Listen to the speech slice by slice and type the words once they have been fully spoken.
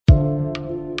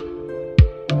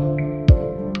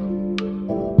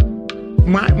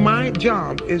My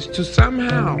job is to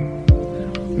somehow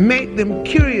make them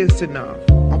curious enough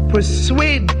or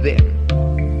persuade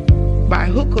them by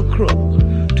hook or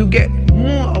crook to get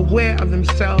more aware of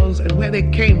themselves and where they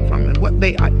came from and what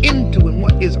they are into and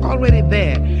what is already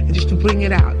there, and just to bring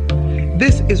it out.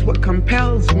 This is what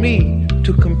compels me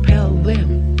to compel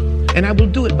them, and I will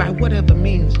do it by whatever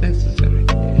means necessary.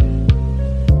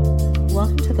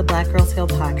 Welcome to the Black Girls Heal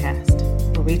podcast,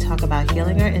 where we talk about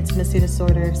healing our intimacy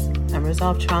disorders,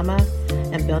 unresolved trauma,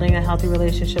 and building a healthy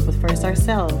relationship with first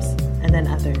ourselves and then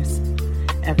others.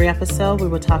 Every episode, we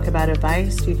will talk about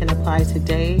advice you can apply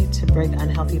today to break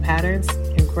unhealthy patterns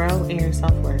and grow in your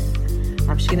self-worth.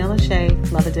 I'm Sheena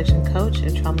Lachey, love addiction coach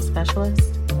and trauma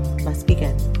specialist. Let's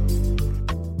begin.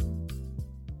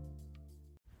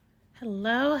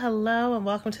 Hello, and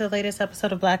welcome to the latest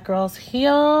episode of Black Girls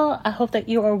Heal. I hope that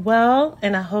you are well,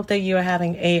 and I hope that you are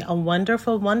having a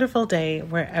wonderful, wonderful day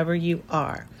wherever you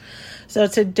are. So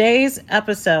today's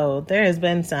episode, there has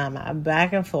been some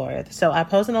back and forth. So I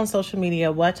posted on social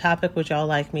media, what topic would y'all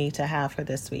like me to have for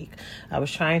this week? I was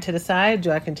trying to decide,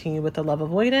 do I continue with the love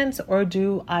avoidance or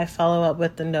do I follow up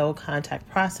with the no contact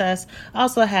process? I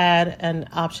also had an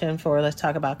option for let's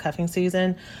talk about cuffing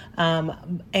season.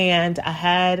 And I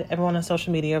had everyone on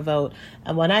social media vote.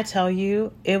 And when I tell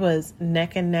you, it was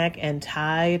neck and neck and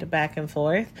tied back and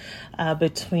forth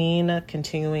between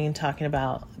continuing talking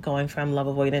about going from love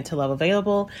avoidant to love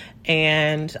available,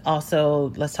 and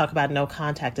also let's talk about no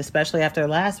contact, especially after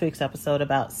last week's episode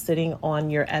about sitting on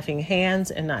your effing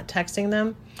hands and not texting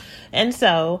them. And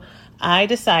so I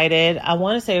decided, I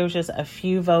want to say it was just a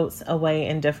few votes away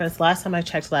in difference. Last time I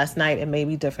checked last night, it may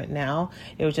be different now.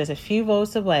 It was just a few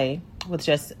votes away with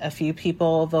just a few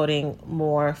people voting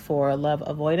more for love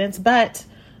avoidance, but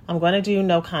I'm going to do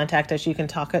no contact, as you can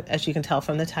tell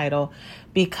from the title,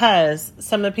 because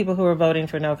some of the people who were voting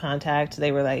for no contact,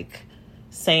 they were like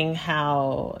saying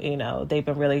how, they've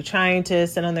been really trying to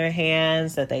sit on their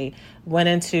hands, that they went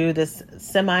into this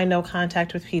semi no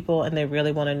contact with people and they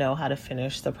really want to know how to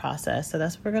finish the process. So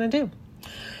that's what we're going to do.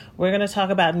 We're going to talk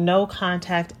about no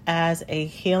contact as a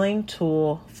healing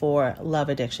tool for love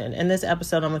addiction. In this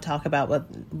episode, I'm going to talk about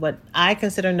what I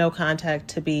consider no contact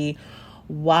to be,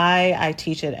 why I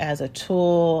teach it as a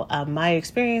tool, my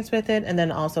experience with it, and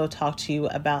then also talk to you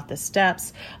about the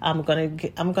steps. I'm going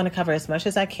to cover as much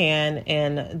as I can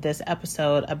in this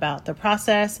episode about the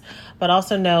process, but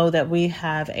also know that we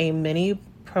have a mini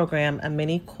program, a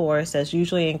mini course that's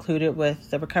usually included with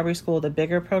the Recovery School, the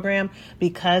bigger program,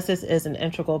 because this is an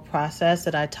integral process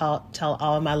that I tell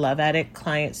all of my love addict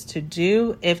clients to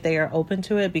do if they are open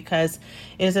to it, because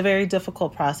it is a very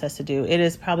difficult process to do. It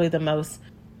is probably the most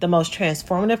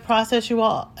transformative process you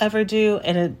will ever do,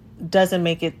 and it doesn't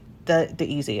make it the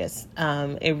easiest.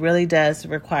 It really does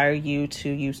require you to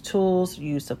use tools,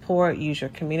 use support, use your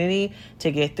community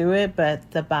to get through it,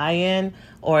 but the buy-in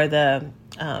or the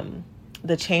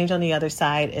change on the other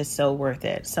side is so worth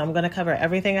it. So I'm going to cover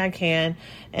everything I can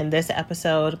in this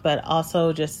episode, but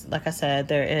also just like I said,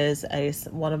 there is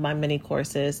one of my mini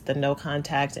courses, the No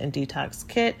Contact and Detox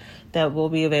Kit, that will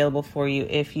be available for you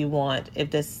if you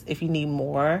need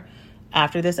more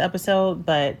after this episode.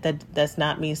 But that's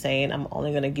not me saying I'm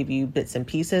only going to give you bits and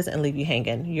pieces and leave you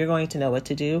hanging. You're going to know what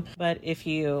to do. But if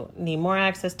you need more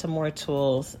access to more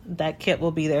tools, that kit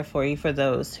will be there for you for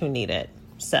those who need it.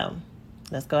 So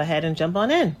let's go ahead and jump on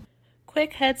in.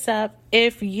 Quick heads up.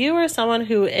 If you are someone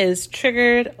who is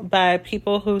triggered by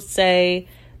people who say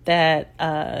that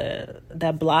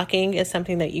that blocking is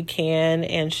something that you can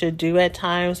and should do at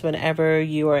times whenever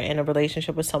you are in a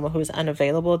relationship with someone who is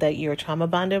unavailable, that you're trauma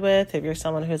bonded with, if you're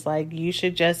someone who's like,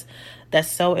 that's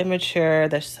so immature,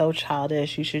 that's so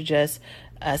childish, you should just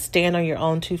stand on your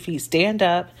own 2 feet, stand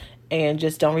up, and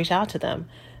just don't reach out to them,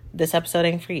 this episode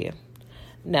ain't for you.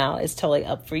 Now, it's totally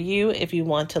up for you if you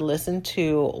want to listen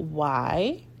to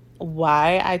why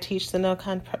I teach the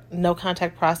no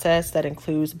contact process that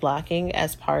includes blocking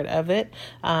as part of it.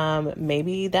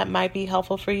 Maybe that might be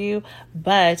helpful for you.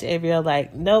 But if you're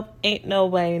like, nope, ain't no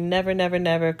way,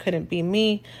 never, couldn't be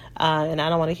me, and I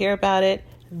don't want to hear about it,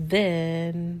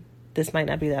 then this might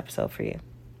not be the episode for you.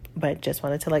 But just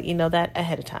wanted to let you know that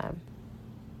ahead of time.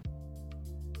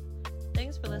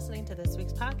 Thanks for listening to this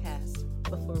week's podcast.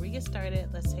 Before we get started,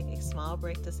 let's take a small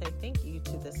break to say thank you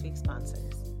to this week's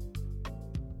sponsors.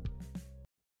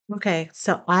 Okay,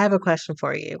 so I have a question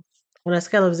for you. On a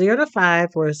scale of 0 to 5,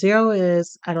 where 0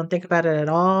 is I don't think about it at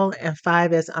all, and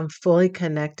 5 is I'm fully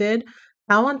connected,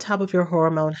 how on top of your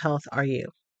hormone health are you?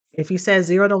 If you said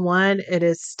 0 to 1, it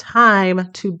is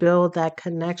time to build that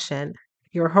connection.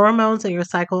 Your hormones and your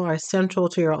cycle are central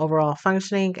to your overall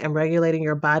functioning, and regulating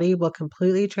your body will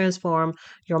completely transform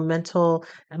your mental,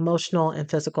 emotional,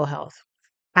 and physical health.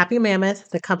 Happy Mammoth,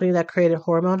 the company that created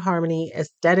Hormone Harmony, is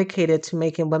dedicated to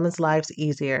making women's lives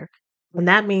easier. And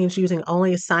that means using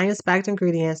only science backed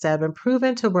ingredients that have been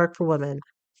proven to work for women.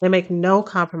 They make no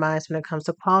compromise when it comes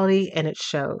to quality, and it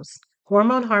shows.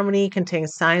 Hormone Harmony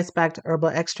contains science backed herbal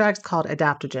extracts called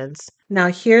adaptogens. Now,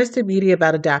 here's the beauty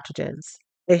about adaptogens.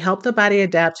 They help the body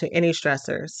adapt to any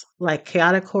stressors, like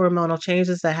chaotic hormonal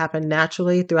changes that happen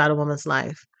naturally throughout a woman's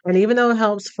life. And even though it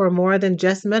helps for more than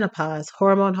just menopause,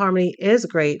 Hormone Harmony is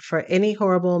great for any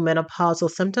horrible menopausal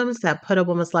symptoms that put a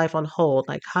woman's life on hold,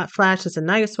 like hot flashes and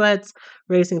night sweats,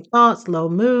 racing thoughts, low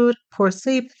mood, poor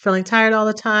sleep, feeling tired all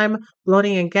the time,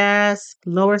 bloating and gas,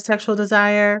 lower sexual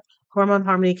desire. Hormone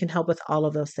Harmony can help with all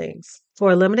of those things.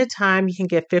 For a limited time, you can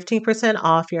get 15%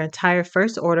 off your entire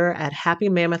first order at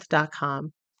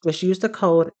happymammoth.com. Just use the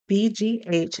code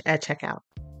BGH at checkout.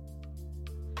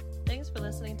 Thanks for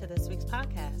listening to this week's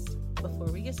podcast.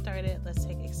 Before we get started, let's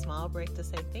take a small break to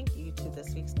say thank you to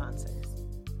this week's sponsors.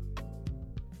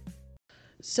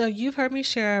 So you've heard me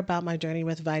share about my journey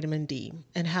with vitamin D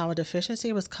and how a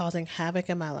deficiency was causing havoc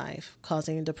in my life,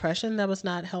 causing depression that was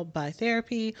not helped by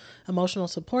therapy, emotional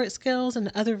support skills,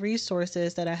 and other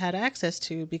resources that I had access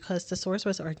to because the source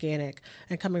was organic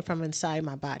and coming from inside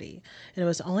my body. And it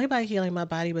was only by healing my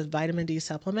body with vitamin D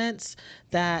supplements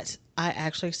that I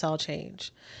actually saw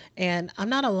change. And I'm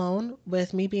not alone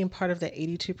with me being part of the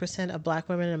 82% of Black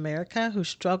women in America who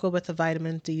struggle with the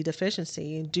vitamin D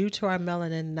deficiency due to our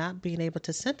melanin not being able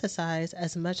to synthesize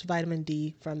as much vitamin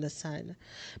D from the sun.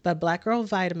 But Black Girl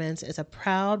Vitamins is a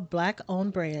proud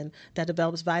Black-owned brand that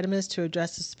develops vitamins to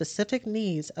address the specific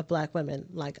needs of Black women,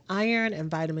 like iron and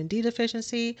vitamin D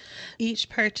deficiency. Each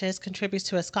purchase contributes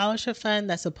to a scholarship fund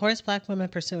that supports Black women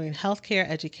pursuing healthcare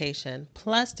education.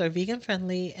 Plus, they're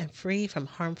vegan-friendly and free from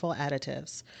harmful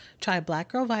additives. Try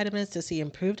Black Girl Vitamins to see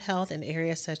improved health in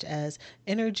areas such as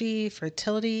energy,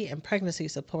 fertility, and pregnancy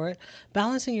support,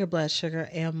 balancing your blood sugar,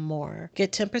 and more.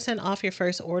 Get 10% off your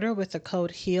first order with the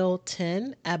code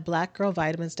HEAL10 at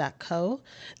blackgirlvitamins.co.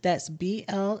 That's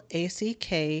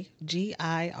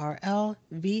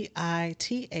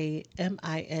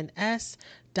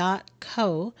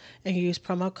BLACKGIRLVITAMINS.co and use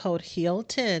promo code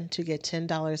HEAL10 to get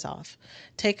 $10 off.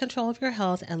 Take control of your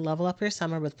health and level up your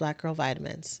summer with Black Girl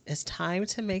Vitamins. It's time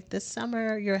to make this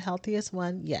summer your healthiest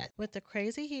one yet. With the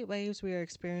crazy heat waves we are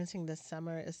experiencing this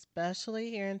summer,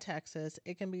 especially here in Texas,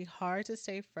 it can be hard to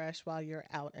stay fresh while you're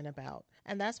out and about.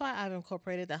 And that's why I've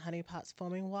incorporated the Honey Pot's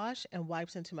foaming wash and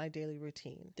wipes into my daily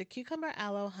routine. The Cucumber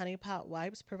Aloe Honey Pot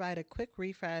wipes provide a quick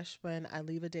refresh when I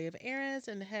leave a day of errands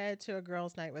and head to a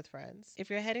girls' night with friends. If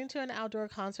you're heading to an outdoor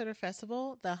concert or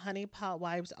festival, the Honey Pot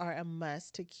wipes are a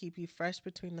must to keep you fresh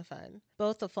between the fun.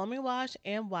 Both the foaming wash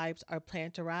and wipes are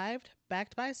plant-derived,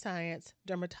 backed by science,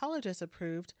 dermatologist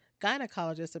approved,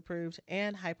 gynecologist approved,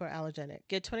 and hypoallergenic.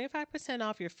 Get 25%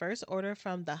 off your first order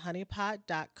from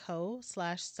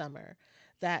thehoneypot.co/summer.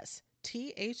 That's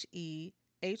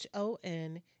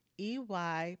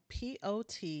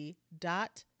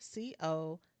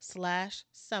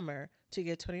THEHONEYPOT.co/summer to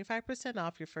get 25%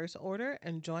 off your first order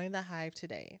and join the hive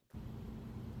today.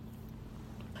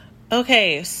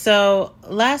 Okay, so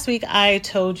last week I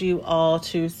told you all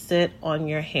to sit on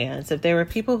your hands. If there were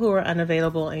people who were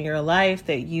unavailable in your life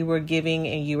that you were giving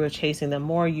and you were chasing them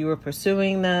more, you were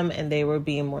pursuing them and they were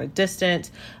being more distant,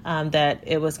 that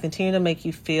it was continuing to make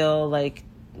you feel like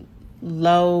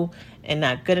low and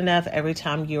not good enough every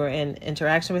time you were in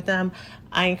interaction with them,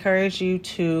 I encourage you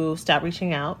to stop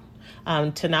reaching out.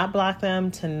 To not block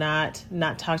them, to not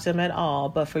talk to them at all,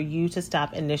 but for you to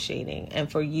stop initiating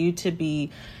and for you to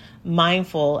be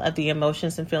mindful of the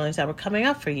emotions and feelings that were coming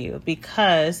up for you.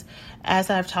 Because as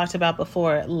I've talked about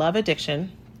before, love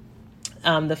addiction,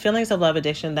 the feelings of love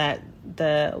addiction, that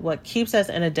what keeps us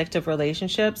in addictive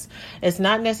relationships is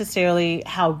not necessarily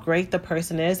how great the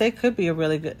person is. They could be a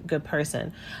really good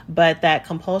person, but that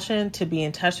compulsion to be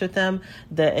in touch with them,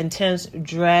 the intense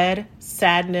dread,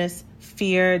 sadness,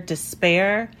 fear,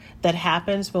 despair that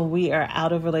happens when we are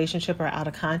out of relationship or out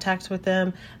of contact with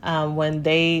them, when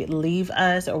they leave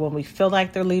us or when we feel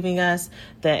like they're leaving us,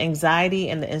 the anxiety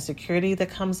and the insecurity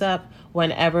that comes up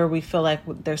whenever we feel like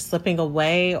they're slipping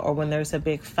away or when there's a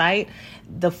big fight,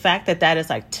 the fact that that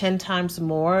is like 10 times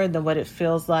more than what it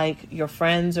feels like your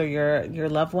friends or your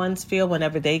loved ones feel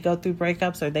whenever they go through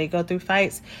breakups or they go through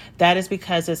fights, that is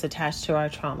because it's attached to our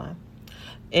trauma.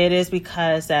 It is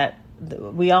because that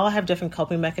we all have different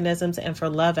coping mechanisms. And for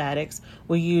love addicts,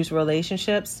 we use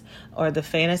relationships or the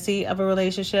fantasy of a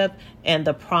relationship and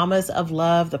the promise of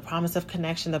love, the promise of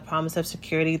connection, the promise of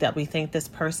security that we think this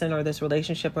person or this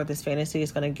relationship or this fantasy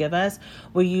is going to give us.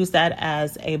 We use that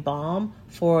as a balm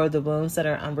for the wounds that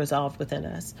are unresolved within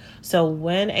us. So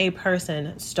when a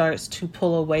person starts to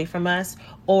pull away from us,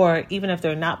 or even if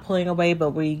they're not pulling away,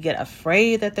 but we get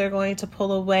afraid that they're going to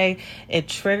pull away, it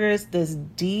triggers this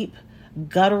deep,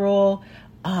 guttural,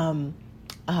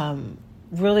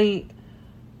 really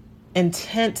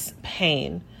intense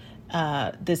pain,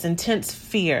 this intense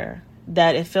fear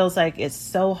that it feels like it's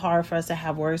so hard for us to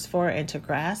have words for and to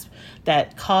grasp,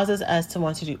 that causes us to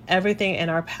want to do everything in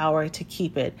our power to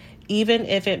keep it, even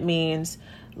if it means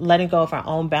letting go of our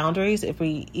own boundaries. If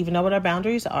we even know what our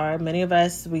boundaries are, many of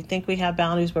us, we think we have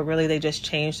boundaries, but really they just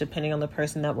change depending on the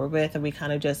person that we're with, and we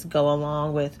kind of just go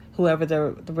along with whoever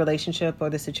the relationship or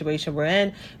the situation we're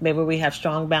in. Maybe we have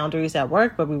strong boundaries at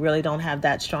work, but we really don't have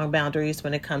that strong boundaries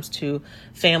when it comes to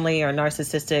family or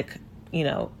narcissistic,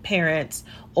 parents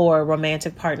or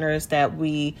romantic partners that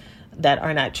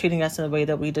are not treating us in the way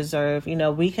that we deserve.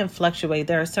 We can fluctuate.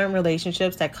 There are certain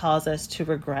relationships that cause us to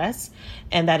regress,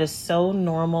 and that is so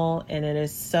normal, and it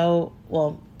is so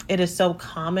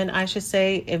common, I should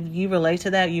say. If you relate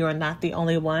to that, you are not the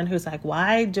only one who's like,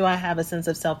 why do I have a sense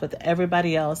of self with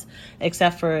everybody else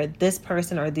except for this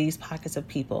person or these pockets of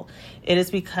people? It is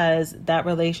because that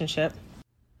relationship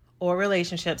or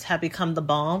relationships have become the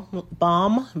balm,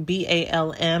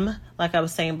 BALM, like I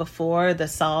was saying before, the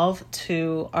solve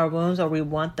to our wounds, or we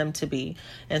want them to be.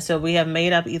 And so we have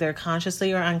made up either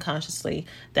consciously or unconsciously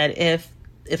that if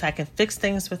I can fix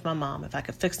things with my mom, if I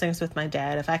can fix things with my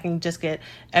dad, if I can just get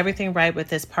everything right with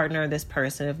this partner or this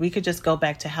person, if we could just go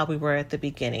back to how we were at the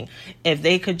beginning, if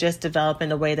they could just develop in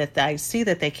the way that I see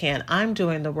that they can, I'm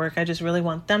doing the work, I just really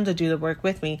want them to do the work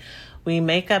with me. We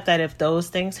make up that if those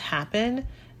things happen,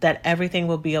 that everything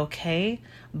will be okay.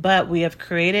 But we have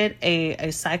created a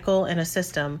cycle and a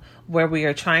system where we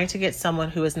are trying to get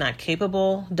someone who is not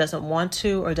capable, doesn't want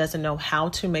to, or doesn't know how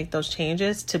to make those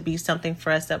changes to be something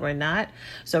for us that we're not.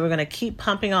 So we're going to keep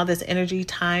pumping all this energy,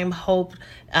 time, hope,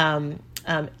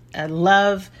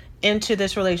 love into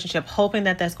this relationship, hoping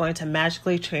that that's going to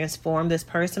magically transform this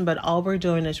person. But all we're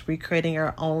doing is recreating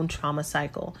our own trauma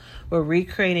cycle. We're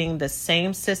recreating the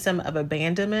same system of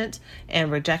abandonment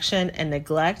and rejection and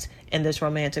neglect in this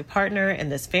romantic partner, in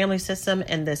this family system,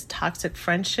 in this toxic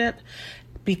friendship,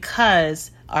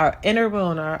 because our inner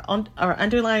wound, our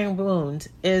underlying wound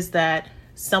is that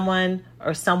someone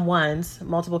or someone's,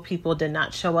 multiple people, did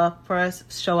not show up for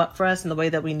us in the way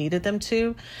that we needed them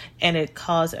to. And it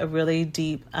caused a really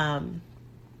deep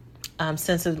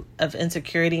sense of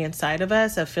insecurity inside of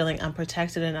us, of feeling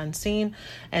unprotected and unseen.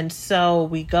 And so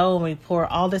we go and we pour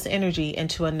all this energy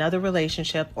into another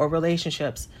relationship or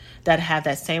relationships that have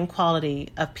that same quality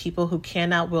of people who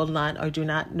cannot, will not, or do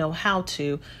not know how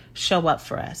to show up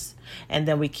for us. And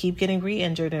then we keep getting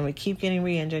re-injured, and we keep getting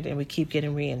re-injured, and we keep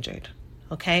getting re-injured.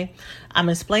 Okay, I'm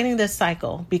explaining this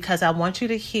cycle because I want you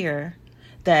to hear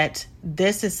that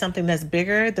this is something that's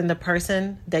bigger than the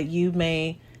person that you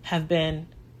may have been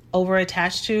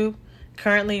over-attached to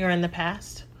currently or in the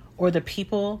past, or the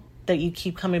people that you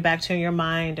keep coming back to in your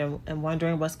mind and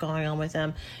wondering what's going on with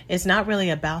them. It's not really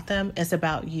about them. It's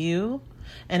about you,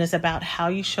 and it's about how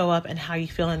you show up and how you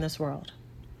feel in this world.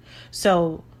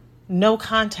 So no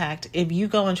contact, if you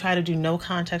go and try to do no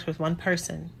contact with one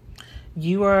person,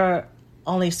 you are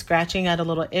only scratching at a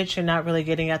little itch. You're not really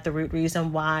getting at the root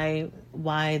reason why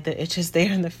the itch is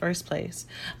there in the first place.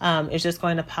 It's just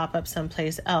going to pop up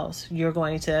someplace else. You're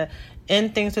going to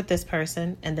end things with this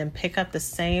person and then pick up the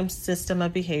same system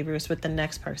of behaviors with the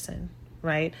next person,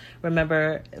 right?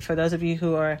 Remember, for those of you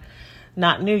who are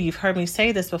not new, you've heard me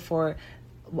say this before.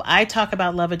 I talk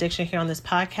about love addiction here on this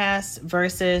podcast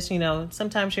versus,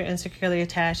 sometimes you're insecurely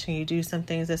attached and you do some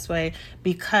things this way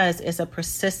because it's a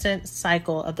persistent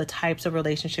cycle of the types of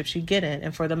relationships you get in.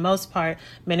 And for the most part,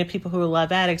 many people who are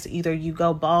love addicts, either you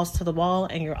go balls to the wall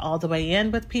and you're all the way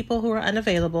in with people who are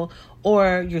unavailable,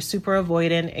 or you're super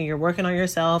avoidant and you're working on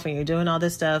yourself and you're doing all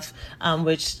this stuff,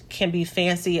 which can be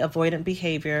fancy avoidant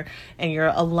behavior, and you're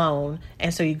alone.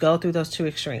 And so you go through those two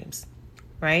extremes,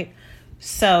 right?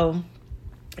 So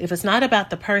if it's not about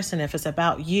the person, if it's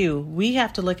about you, we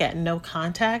have to look at no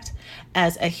contact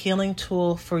as a healing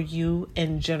tool for you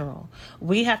in general.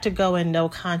 We have to go in no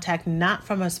contact, not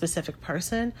from a specific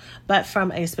person, but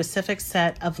from a specific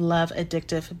set of love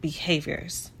addictive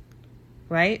behaviors,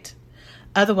 right?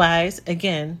 Otherwise,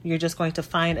 again, you're just going to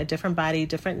find a different body,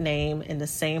 different name, and the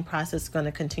same process is going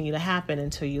to continue to happen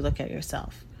until you look at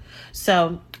yourself.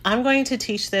 So I'm going to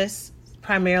teach this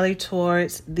primarily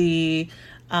towards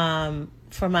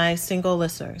for my single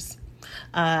listeners.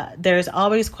 There's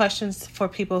always questions for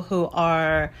people who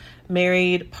are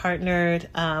married, partnered,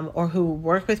 or who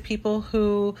work with people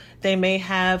who they may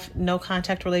have no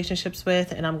contact relationships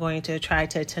with. And I'm going to try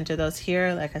to attend to those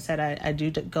here. Like I said, I do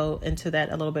go into that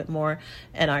a little bit more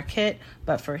in our kit.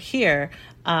 But for here,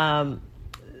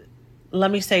 let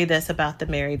me say this about the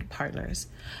married partners.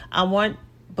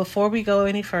 Before we go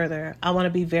any further, I want to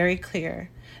be very clear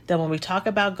that when we talk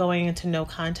about going into no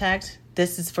contact,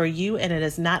 this is for you and it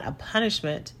is not a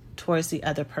punishment towards the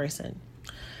other person.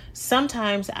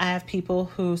 Sometimes I have people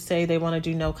who say they want to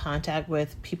do no contact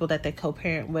with people that they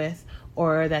co-parent with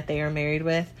or that they are married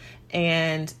with.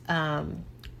 And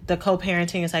the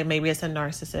co-parenting is like maybe it's a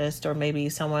narcissist or maybe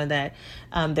someone that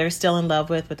they're still in love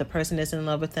with, but the person isn't in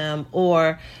love with them.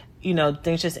 Or,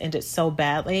 things just ended so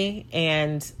badly.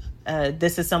 And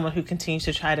this is someone who continues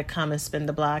to try to come and spin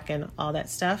the block and all that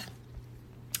stuff.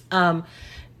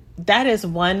 That is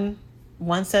one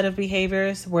set of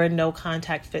behaviors where no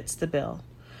contact fits the bill.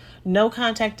 No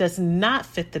contact does not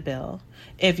fit the bill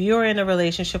if you're in a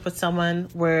relationship with someone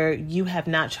where you have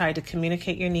not tried to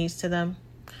communicate your needs to them,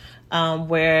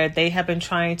 where they have been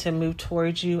trying to move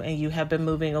towards you and you have been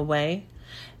moving away.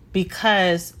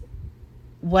 Because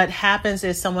what happens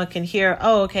is someone can hear,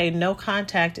 oh, okay, no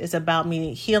contact is about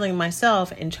me healing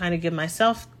myself and trying to give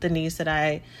myself the needs that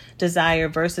I desire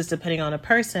versus depending on a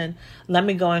person. Let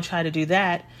me go and try to do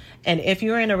that. And if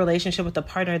you're in a relationship with a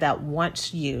partner that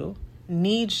wants you,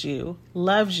 needs you,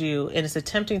 loves you, and is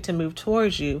attempting to move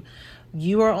towards you,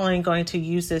 you are only going to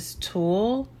use this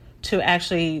tool to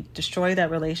actually destroy that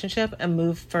relationship and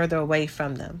move further away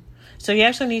from them. So you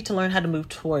actually need to learn how to move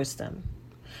towards them.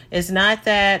 It's not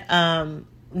that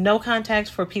no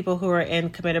contact for people who are in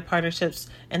committed partnerships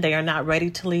and they are not ready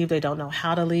to leave. They don't know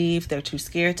how to leave. They're too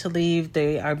scared to leave.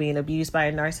 They are being abused by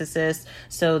a narcissist,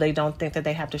 so they don't think that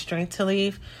they have the strength to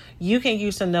leave. You can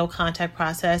use the no contact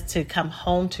process to come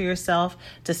home to yourself,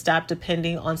 to stop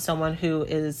depending on someone who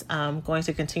is going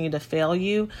to continue to fail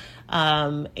you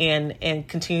and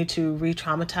continue to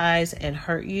re-traumatize and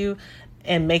hurt you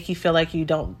and make you feel like you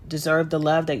don't deserve the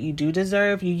love that you do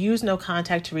deserve. You use no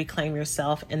contact to reclaim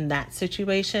yourself in that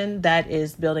situation. That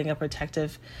is building a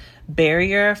protective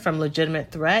barrier from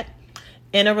legitimate threat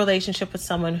in a relationship with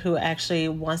someone who actually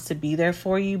wants to be there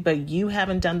for you, but you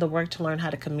haven't done the work to learn how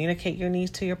to communicate your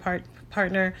needs to your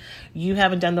partner. You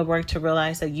haven't done the work to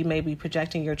realize that you may be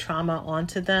projecting your trauma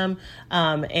onto them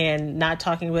and not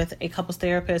talking with a couples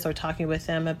therapist or talking with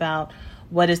them about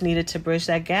what is needed to bridge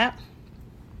that gap.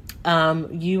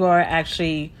 You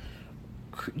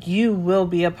will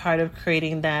be a part of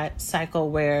creating that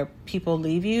cycle where people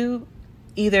leave you.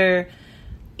 Either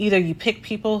you pick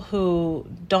people who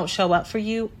don't show up for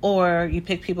you, or you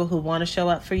pick people who want to show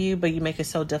up for you, but you make it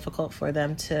so difficult for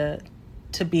them to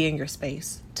be in your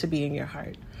space, to be in your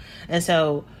heart. And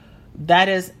so that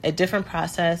is a different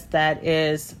process. That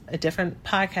is a different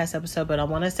podcast episode. But I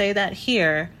want to say that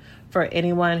here for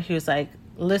anyone who's like,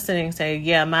 listening, say,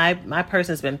 yeah, my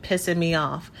person's been pissing me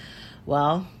off.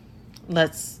 Well,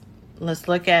 let's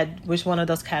look at which one of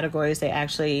those categories they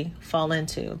actually fall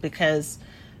into, because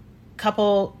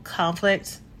couple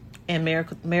conflict and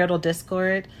marital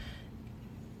discord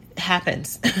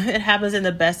happens. It happens in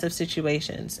the best of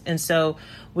situations. And so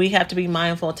we have to be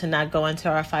mindful to not go into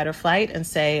our fight or flight and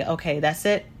say, okay, that's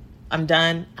it. I'm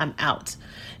done. I'm out.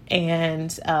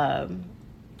 And,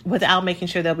 without making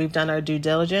sure that we've done our due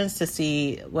diligence to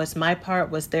see what's my part,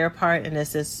 what's their part, and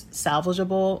is this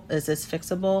salvageable? Is this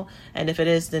fixable? And if it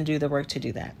is, then do the work to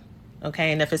do that.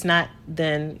 Okay. And if it's not,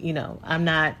 then,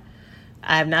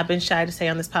 I have not been shy to say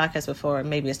on this podcast before,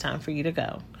 maybe it's time for you to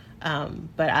go.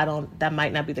 But that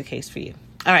might not be the case for you.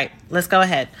 All right, let's go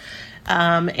ahead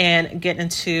and get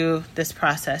into this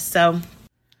process. So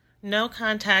no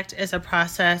contact is a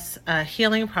process, a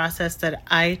healing process that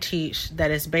I teach that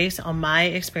is based on my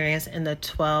experience in the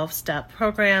 12-step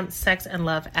program, Sex and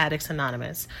Love Addicts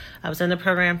Anonymous. I was in the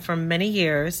program for many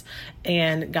years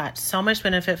and got so much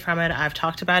benefit from it. I've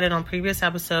talked about it on previous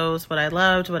episodes, what I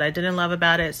loved, what I didn't love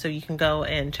about it. So you can go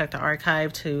and check the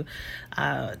archive to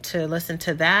listen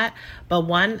to that. But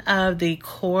one of the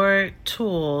core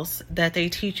tools that they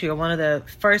teach you, or one of the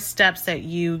first steps that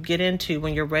you get into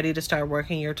when you're ready to start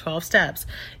working your 12 steps,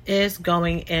 is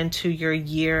going into your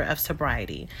year of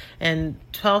sobriety. And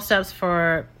 12 steps,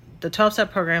 for the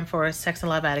 12-step program for Sex and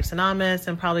Love Addicts Anonymous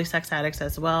and probably sex addicts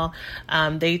as well.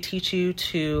 They teach you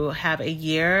to have a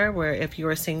year where if you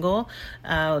are single,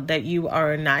 that you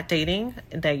are not dating,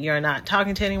 that you're not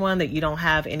talking to anyone, that you don't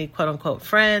have any quote unquote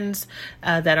friends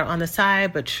that are on the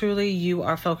side, but truly you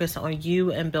are focused on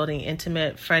you and building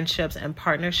intimate friendships and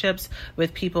partnerships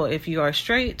with people if you are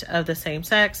straight of the same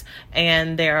sex.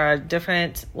 And there are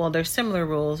different, there's similar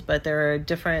rules, but there's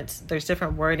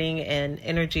different wording and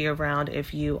energy around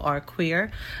if you are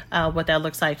queer, what that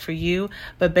looks like for you.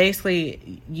 But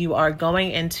basically, you are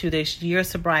going into this year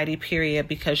sobriety period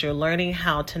because you're learning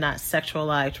how to not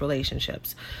sexualize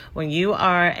relationships. When you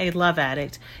are a love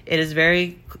addict, it is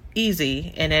very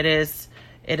easy, and it is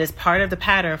part of the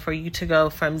pattern for you to go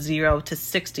from 0 to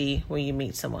 60 when you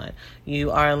meet someone.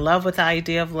 You are in love with the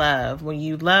idea of love. When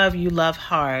you love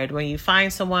hard. When you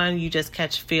find someone, you just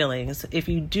catch feelings.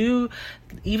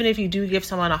 Even if you do give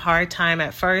someone a hard time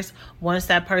at first, once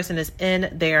that person is in,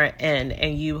 they are in,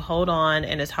 and you hold on,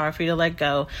 and it's hard for you to let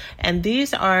go. And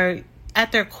these are,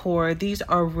 at their core, these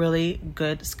are really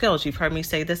good skills. You've heard me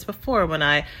say this before when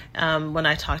I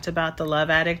talked about the love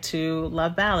addict to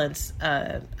love balance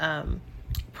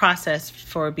process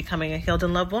for becoming a healed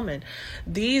and loved woman.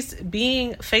 These,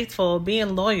 being faithful,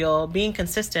 being loyal, being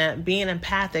consistent, being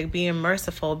empathic, being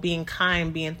merciful, being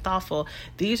kind, being thoughtful,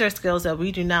 these are skills that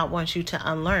we do not want you to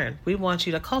unlearn. We want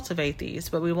you to cultivate these,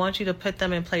 but we want you to put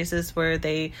them in places where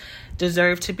they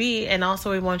deserve to be. And also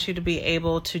we want you to be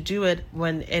able to do it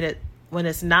when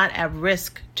it's not at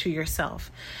risk to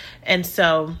yourself. And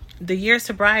so the year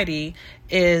sobriety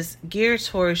is geared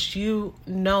towards you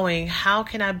knowing, how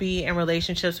can I be in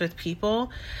relationships with people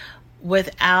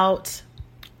while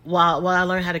I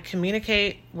learn how to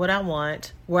communicate what I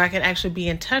want, where I can actually be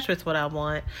in touch with what I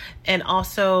want, and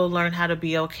also learn how to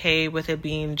be okay with it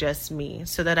being just me,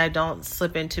 so that I don't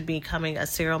slip into becoming a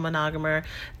serial monogamer,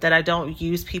 that I don't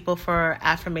use people for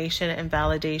affirmation and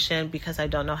validation because I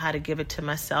don't know how to give it to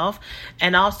myself.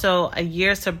 And also, a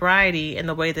year sobriety, in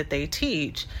the way that they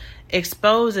teach,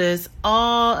 exposes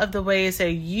all of the ways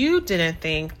that you didn't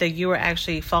think that you were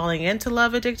actually falling into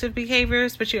love addictive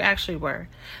behaviors, but you actually were.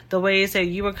 The ways that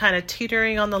you were kind of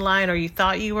teetering on the line, or you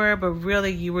thought you were, but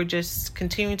really you were just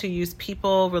continuing to use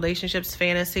people, relationships,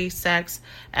 fantasy, sex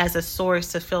as a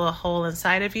source to fill a hole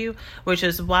inside of you, which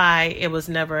is why it was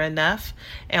never enough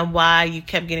and why you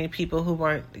kept getting people who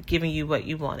weren't giving you what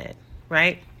you wanted,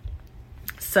 right?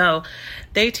 So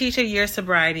they teach a year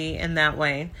sobriety in that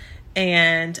way.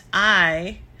 And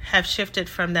I have shifted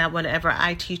from that whenever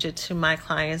I teach it to my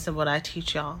clients and what I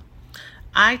teach y'all.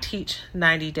 I teach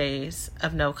 90 days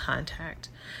of no contact.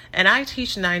 And I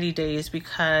teach 90 days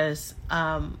because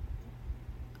I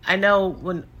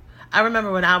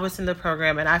remember when I was in the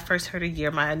program and I first heard a year,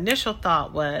 my initial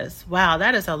thought was, wow,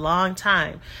 that is a long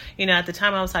time. At the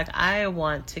time I was like, I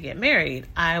want to get married.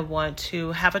 I want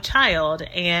to have a child.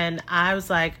 And I was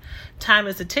like, time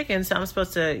is a ticking, so I'm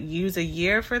supposed to use a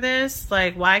year for this?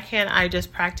 Like, why can't I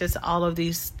just practice all of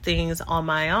these things on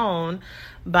my own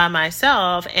by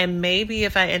myself? And maybe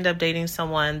if I end up dating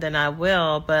someone, then I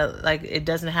will, but like, it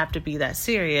doesn't have to be that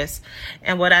serious.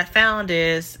 And what I found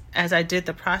is, as I did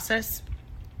the process,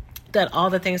 that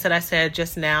all the things that I said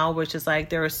just now, which is like,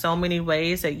 there are so many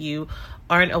ways that you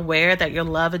aren't aware that your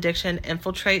love addiction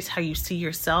infiltrates how you see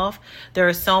yourself. There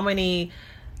are so many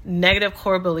negative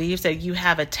core beliefs that you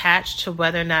have attached to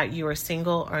whether or not you are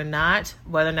single or not,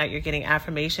 whether or not you're getting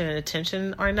affirmation and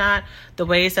attention or not. The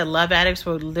ways that love addicts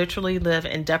will literally live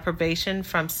in deprivation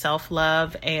from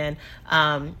self-love and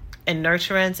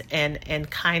nurturance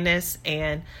and kindness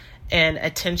and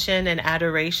attention and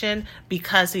adoration,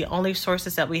 because the only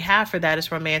sources that we have for that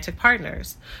is romantic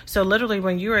partners. So literally,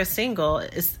 when you are single,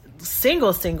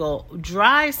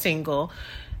 dry single,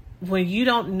 when you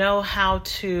don't know how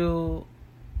to,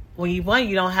 when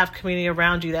you don't have community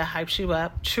around you that hypes you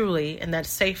up truly and that's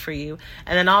safe for you.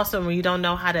 And then also when you don't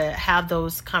know how to have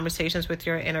those conversations with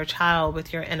your inner child,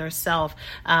 with your inner self,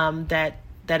 that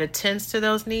attends to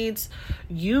those needs,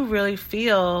 you really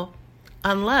feel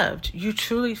unloved. You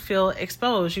truly feel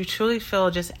exposed. You truly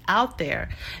feel just out there.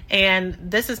 And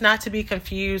this is not to be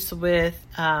confused with,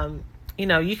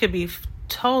 you could be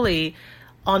totally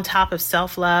on top of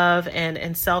self-love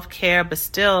and self-care, but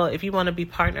still, if you want to be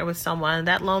partnered with someone,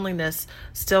 that loneliness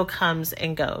still comes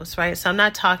and goes, right? So I'm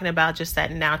not talking about just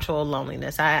that natural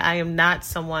loneliness. I am not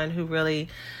someone who really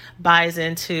buys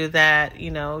into that,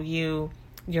 you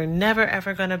You're never,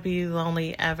 ever going to be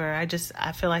lonely ever.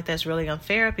 I feel like that's really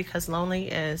unfair because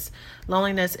loneliness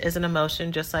is an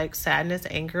emotion, just like sadness,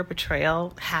 anger,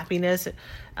 betrayal, happiness,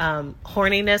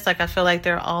 horniness. Like, I feel like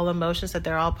they're all emotions, that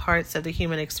they're all parts of the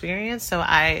human experience. So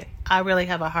I really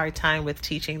have a hard time with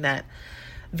teaching that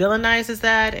villainizes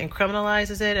that and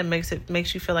criminalizes it and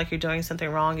makes you feel like you're doing something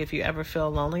wrong if you ever feel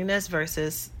loneliness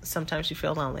versus sometimes you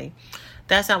feel lonely.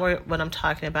 That's not what I'm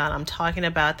talking about. I'm talking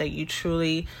about that you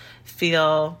truly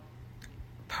feel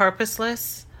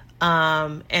purposeless,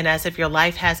 and as if your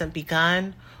life hasn't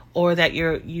begun, or that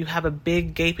you have a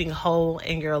big gaping hole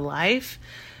in your life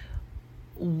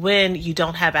when you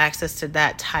don't have access to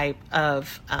that type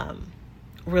of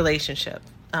relationship.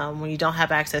 When you don't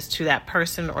have access to that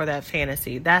person or that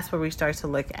fantasy, that's where we start to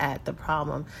look at the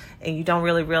problem. And you don't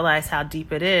really realize how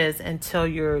deep it is until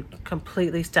you're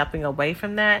completely stepping away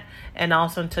from that. And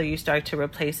also until you start to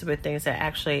replace it with things that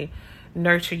actually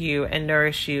nurture you and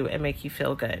nourish you and make you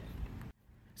feel good.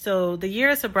 So the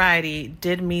year of sobriety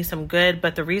did me some good,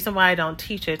 but the reason why I don't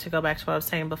teach it, to go back to what I was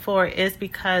saying before, is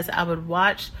because I would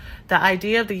watch the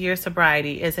idea of the year of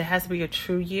sobriety is it has to be a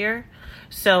true year.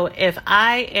 So if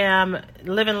I am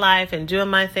living life and doing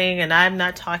my thing and I'm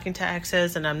not talking to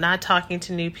exes and I'm not talking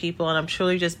to new people and I'm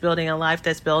truly just building a life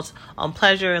that's built on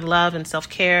pleasure and love and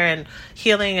self-care and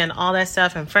healing and all that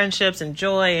stuff and friendships and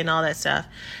joy and all that stuff,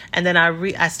 and then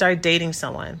I start dating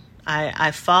someone,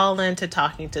 I fall into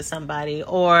talking to somebody,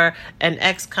 or an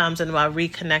ex comes and I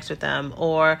reconnect with them,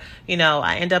 or,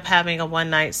 I end up having a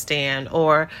one-night stand,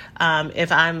 or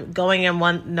if I'm going in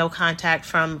no contact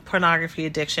from pornography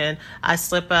addiction, I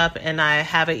slip up and I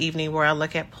have an evening where I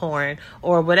look at porn,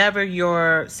 or whatever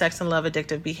your sex and love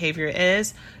addictive behavior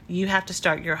is, you have to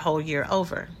start your whole year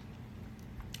over.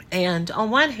 And on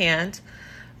one hand,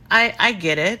 I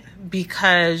get it,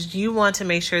 because you want to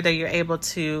make sure that you're able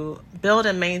to build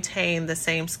and maintain the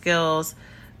same skills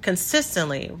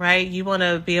consistently, right? You want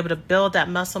to be able to build that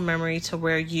muscle memory to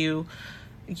where you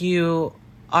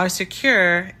are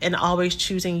secure in always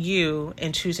choosing you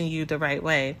and choosing you the right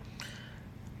way.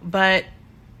 But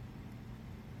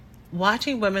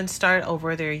watching women start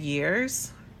over their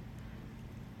years,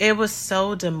 it was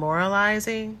so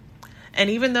demoralizing. And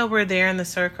even though we're there in the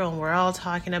circle and we're all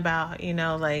talking about,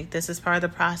 this is part of the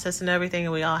process and everything,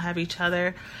 and we all have each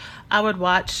other, I would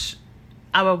watch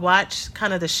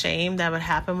kind of the shame that would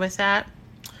happen with that.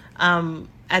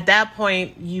 At that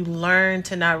point, you learn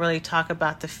to not really talk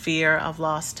about the fear of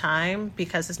lost time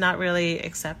because it's not really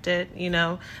accepted,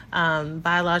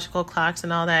 biological clocks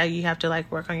and all that. You have to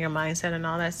work on your mindset and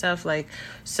all that stuff.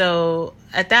 So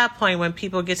at that point, when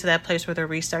people get to that place where they're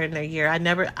restarting their year,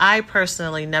 I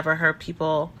personally never heard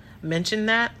people mention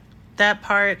that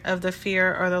part of the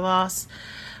fear or the loss.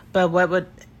 But what would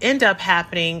end up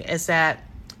happening is that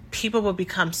people will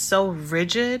become so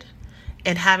rigid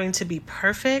in having to be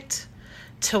perfect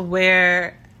to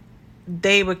where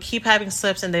they would keep having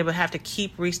slips and they would have to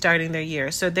keep restarting their year.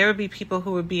 So there would be people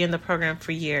who would be in the program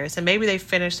for years, and maybe they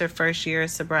finished their first year of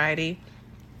sobriety,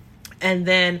 and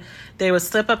then they would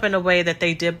slip up in a way that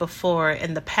they did before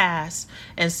in the past.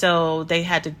 And so they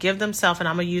had to give themselves, and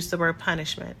I'm going to use the word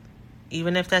punishment,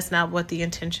 even if that's not what the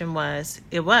intention was,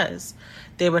 it was.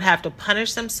 They would have to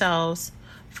punish themselves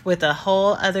with a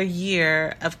whole other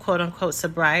year of quote unquote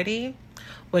sobriety,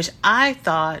 which I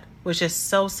thought was just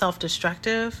so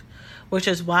self-destructive, which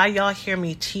is why y'all hear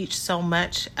me teach so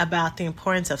much about the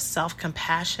importance of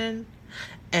self-compassion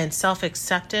and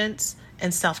self-acceptance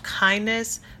and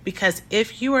self-kindness, because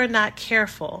if you are not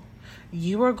careful,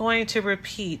 you are going to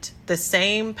repeat the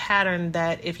same pattern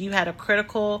that if you had a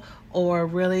critical or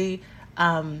really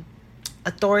authoritarian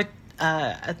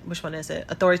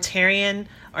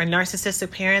or narcissistic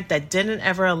parent that didn't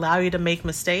ever allow you to make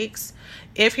mistakes.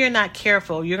 If you're not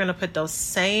careful, you're going to put those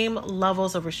same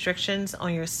levels of restrictions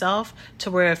on yourself to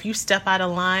where if you step out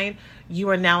of line, you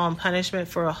are now on punishment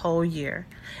for a whole year.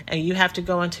 And you have to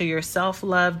go into your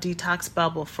self-love detox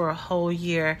bubble for a whole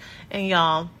year. And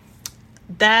y'all,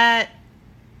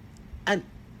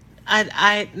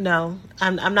 I'm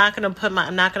not going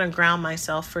to ground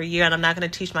myself for a year, and I'm not going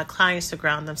to teach my clients to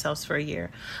ground themselves for a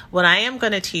year. What I am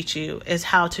going to teach you is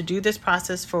how to do this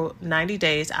process for 90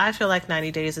 days. I feel like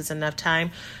 90 days is enough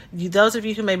time. Those of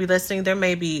you who may be listening, there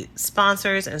may be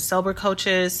sponsors and sober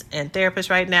coaches and therapists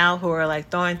right now who are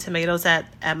throwing tomatoes at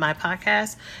my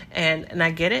podcast. And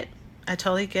I get it. I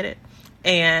totally get it.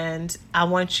 And I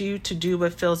want you to do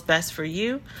what feels best for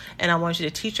you. And I want you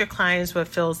to teach your clients what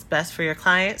feels best for your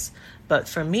clients. But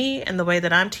for me and the way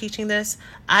that I'm teaching this,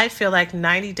 I feel like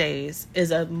 90 days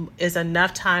is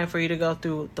enough time for you to go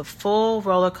through the full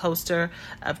roller coaster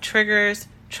of triggers,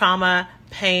 trauma,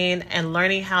 pain, and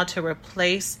learning how to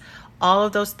replace all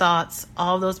of those thoughts,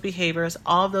 all of those behaviors,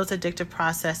 all of those addictive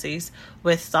processes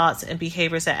with thoughts and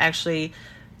behaviors that actually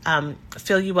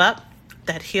fill you up,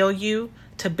 that heal you,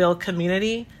 to build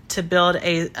community, to build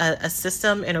a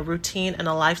system and a routine and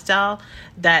a lifestyle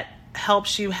that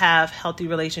helps you have healthy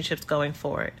relationships going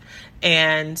forward,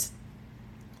 and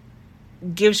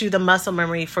gives you the muscle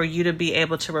memory for you to be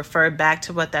able to refer back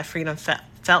to what that freedom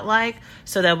felt like,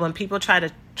 so that when people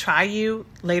try you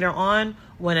later on,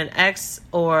 when an ex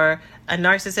or a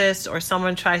narcissist or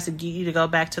someone tries to get you to go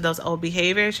back to those old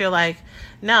behaviors, you're like,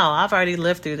 no, I've already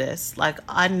lived through this. Like,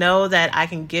 I know that I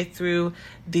can get through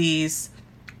these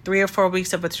 3 or 4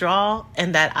 weeks of withdrawal,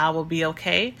 and that I will be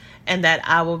okay, and that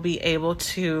I will be able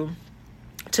to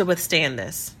withstand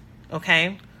this.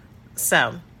 Okay?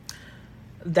 So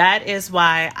that is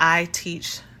why I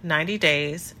teach 90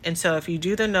 days. And so if you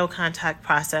do the no contact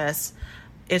process,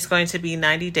 it's going to be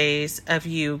 90 days of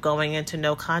you going into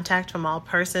no contact from all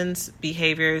persons,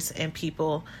 behaviors, and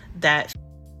people that...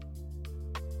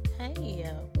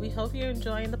 Hey, we hope you're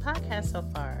enjoying the podcast so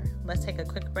far. Let's take a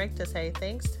quick break to say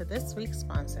thanks to this week's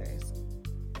sponsors.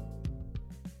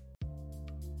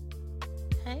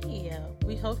 Hey,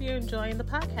 we hope you're enjoying the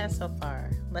podcast so far.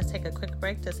 Let's take a quick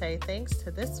break to say thanks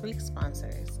to this week's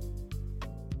sponsors.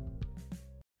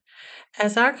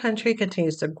 As our country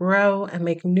continues to grow and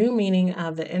make new meaning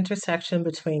of the intersection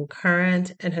between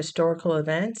current and historical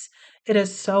events, it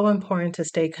is so important to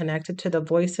stay connected to the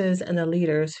voices and the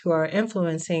leaders who are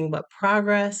influencing what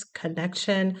progress,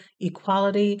 connection,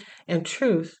 equality, and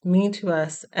truth mean to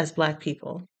us as Black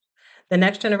people. The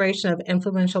next generation of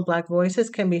influential Black voices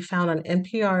can be found on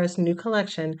NPR's new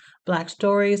collection, Black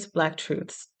Stories, Black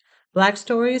Truths. Black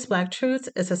Stories, Black Truths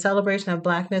is a celebration of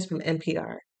Blackness from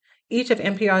NPR. Each of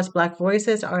NPR's Black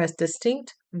voices are as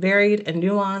distinct, varied, and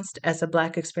nuanced as the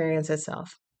Black experience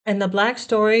itself. In the Black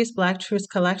Stories, Black Truths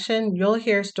collection, you'll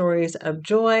hear stories of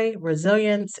joy,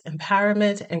 resilience,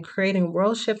 empowerment, and creating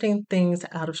world-shifting things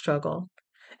out of struggle.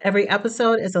 Every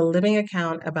episode is a living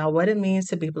account about what it means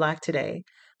to be Black today,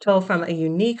 told from a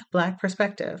unique Black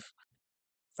perspective.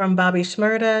 From Bobby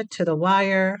Shmurda to The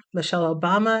Wire, Michelle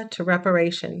Obama to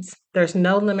reparations, there's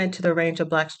no limit to the range of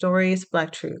Black stories,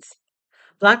 Black truths.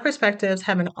 Black perspectives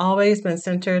haven't always been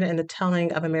centered in the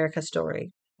telling of America's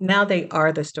story. Now they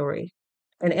are the story.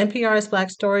 In NPR's Black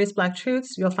Stories, Black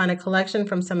Truths, you'll find a collection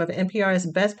from some of NPR's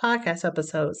best podcast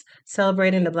episodes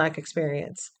celebrating the Black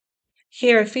experience.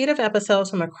 Hear a feed of episodes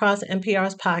from across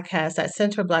NPR's podcasts that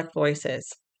center Black voices.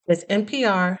 It's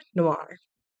NPR Noir.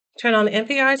 Turn on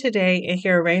NPR today and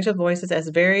hear a range of voices as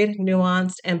varied,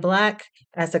 nuanced, and Black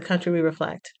as the country we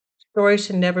reflect. Stories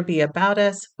should never be about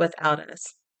us, without us.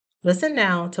 Listen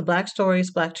now to Black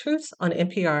Stories, Black Truths on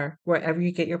NPR, wherever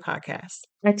you get your podcasts.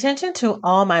 Attention to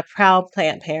all my proud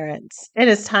plant parents. It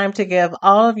is time to give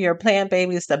all of your plant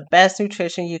babies the best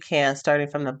nutrition you can, starting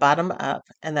from the bottom up,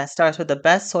 and that starts with the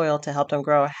best soil to help them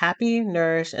grow happy,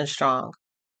 nourished, and strong.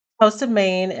 Coast of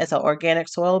Maine is an organic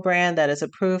soil brand that is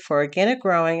approved for organic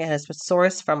growing and has been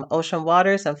sourced from ocean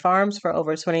waters and farms for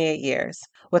over 28 years.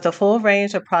 With a full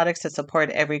range of products to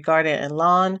support every garden and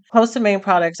lawn, Coast of Maine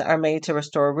products are made to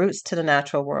restore roots to the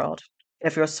natural world.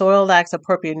 If your soil lacks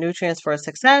appropriate nutrients for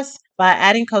success, by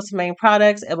adding Coast of Maine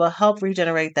products, it will help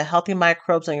regenerate the healthy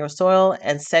microbes in your soil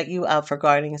and set you up for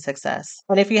gardening success.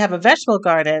 And if you have a vegetable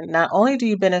garden, not only do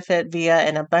you benefit via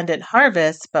an abundant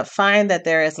harvest, but find that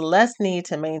there is less need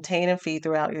to maintain and feed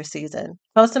throughout your season.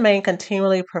 Coast of Maine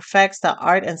continually perfects the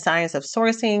art and science of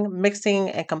sourcing, mixing,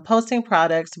 and composting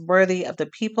products worthy of the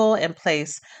people and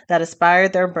place that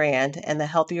inspired their brand and the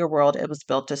healthier world it was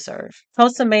built to serve.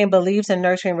 Coast of Maine believes in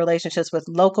nurturing relationships with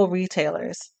local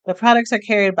retailers. The products are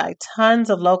carried by tons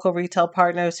of local retail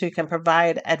partners who can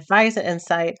provide advice and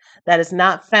insight that is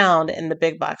not found in the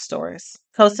big box stores.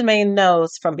 Coast of Maine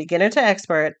knows from beginner to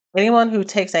expert, anyone who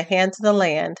takes a hand to the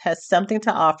land has something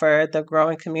to offer the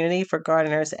growing community for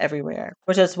gardeners everywhere,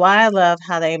 which is why I love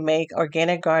how they make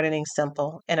organic gardening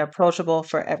simple and approachable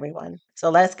for everyone. So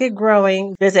let's get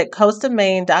growing. Visit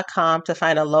coastofmaine.com to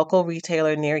find a local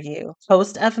retailer near you.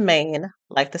 Coast of Maine,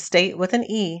 like the state with an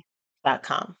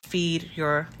E.com. Feed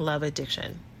your love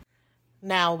addiction.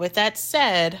 Now, with that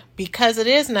said, because it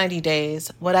is 90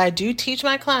 days, what I do teach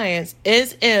my clients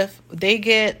is if they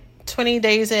get 30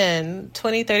 days in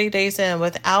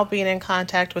without being in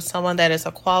contact with someone that is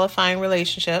a qualifying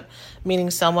relationship,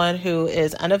 meaning someone who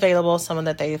is unavailable, someone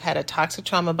that they've had a toxic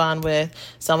trauma bond with,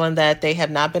 someone that they have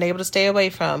not been able to stay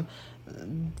away from,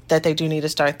 that they do need to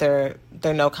start their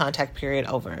no contact period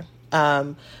over.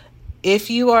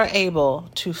 If you are able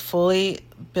to fully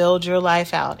build your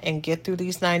life out and get through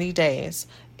these 90 days,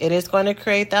 It is going to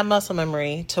create that muscle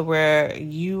memory to where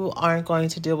you aren't going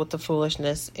to deal with the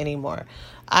foolishness anymore.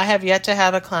 I have yet to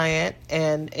have a client,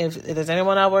 and if there's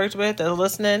anyone I worked with that's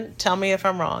listening, tell me if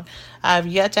I'm wrong. I've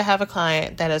yet to have a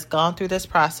client that has gone through this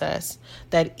process,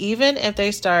 that even if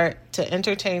they start to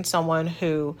entertain someone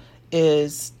who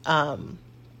is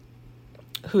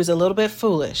who's a little bit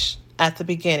foolish at the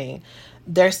beginning,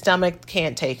 their stomach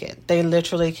can't take it. They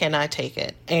literally cannot take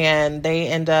it. And they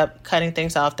end up cutting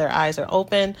things off. Their eyes are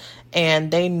open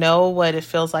and they know what it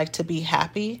feels like to be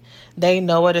happy. They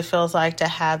know what it feels like to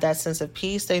have that sense of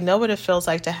peace. They know what it feels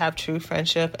like to have true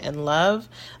friendship and love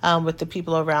with the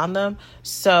people around them.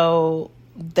 So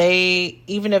they,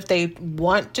 even if they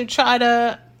want to try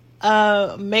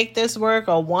to make this work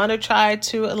or want to try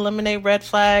to eliminate red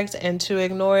flags and to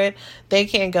ignore it, they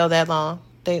can't go that long.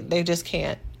 They just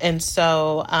can't. And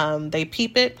so they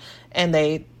peep it and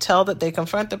they they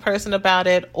confront the person about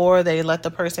it, or they let the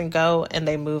person go and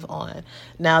they move on.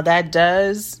 Now that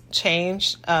does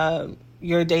change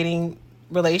your dating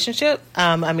relationship.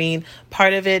 I mean,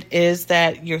 part of it is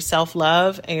that your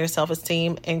self-love and your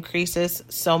self-esteem increases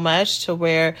so much to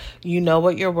where you know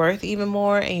what you're worth even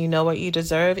more and you know what you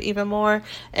deserve even more.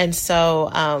 And so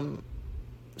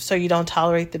you don't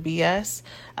tolerate the BS,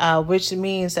 which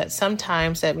means that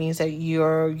sometimes that means that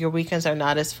your weekends are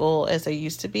not as full as they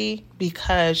used to be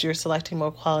because you're selecting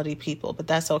more quality people, but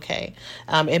that's okay.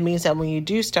 It means that when you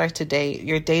do start to date,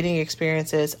 your dating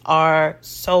experiences are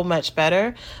so much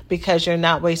better because you're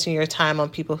not wasting your time on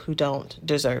people who don't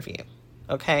deserve you.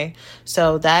 Okay,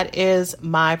 so that is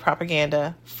my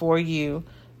propaganda for you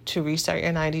to restart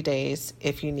your 90 days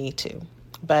if you need to.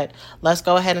 But let's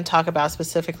go ahead and talk about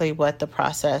specifically what the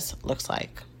process looks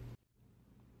like.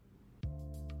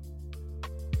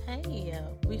 Hey,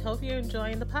 we hope you're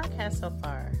enjoying the podcast so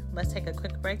far. Let's take a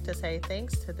quick break to say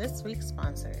thanks to this week's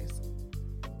sponsors.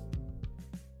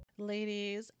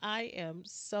 Ladies, I am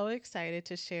so excited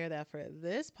to share that for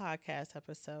this podcast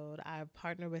episode, I've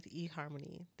partnered with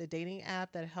eHarmony, the dating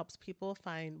app that helps people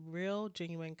find real,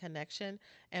 genuine connection.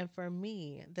 And for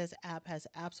me, this app has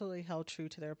absolutely held true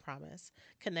to their promise,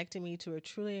 connecting me to a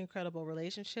truly incredible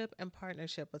relationship and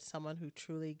partnership with someone who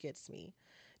truly gets me.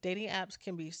 Dating apps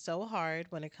can be so hard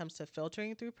when it comes to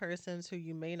filtering through persons who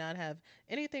you may not have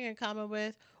anything in common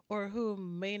with or who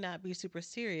may not be super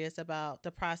serious about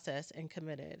the process and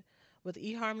committed. With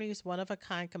eHarmony's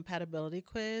one-of-a-kind compatibility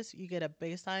quiz, you get a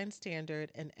baseline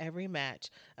standard in every match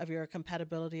of your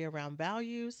compatibility around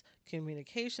values,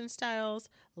 communication styles,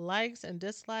 likes and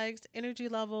dislikes, energy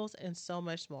levels, and so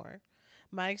much more.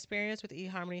 My experience with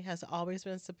eHarmony has always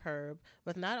been superb,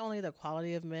 with not only the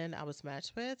quality of men I was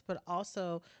matched with, but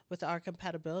also with our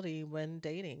compatibility when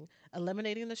dating,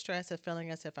 eliminating the stress of feeling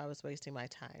as if I was wasting my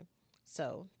time.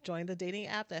 So, join the dating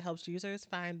app that helps users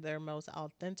find their most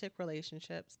authentic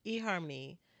relationships.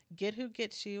 eHarmony, get who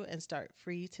gets you and start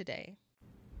free today.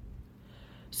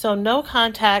 So, no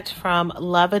contact from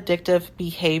love addictive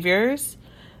behaviors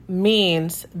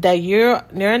means that you're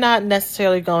not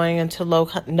necessarily going into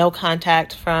no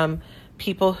contact from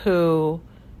people who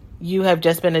you have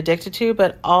just been addicted to,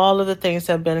 but all of the things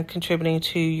that have been contributing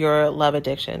to your love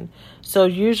addiction. So,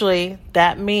 usually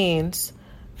that means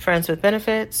friends with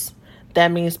benefits. That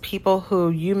means people who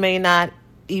you may not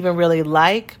even really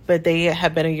like, but they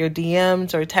have been in your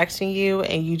DMs or texting you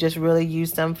and you just really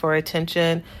use them for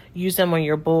attention, use them when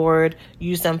you're bored,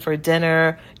 use them for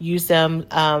dinner, use them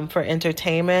for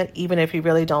entertainment, even if you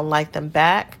really don't like them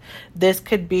back. This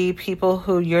could be people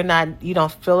who you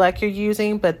don't feel like you're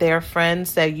using, but they're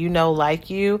friends that you know like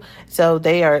you. So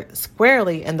they are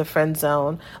squarely in the friend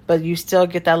zone, but you still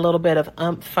get that little bit of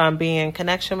oomph from being in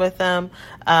connection with them.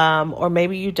 Or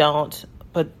maybe you don't,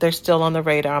 but they're still on the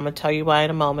radar. I'm going to tell you why in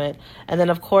a moment. And then,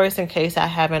 of course, in case I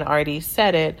haven't already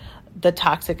said it, the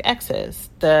toxic exes.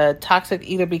 The toxic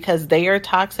either because they are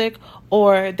toxic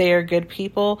or they are good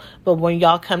people, but when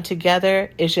y'all come together,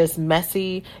 it's just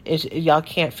messy. Y'all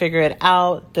can't figure it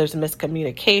out. There's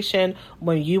miscommunication.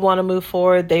 When you want to move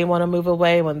forward, they want to move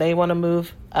away. When they want to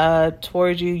move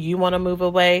towards you, you want to move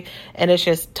away. And it's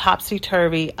just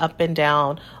topsy-turvy, up and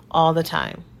down all the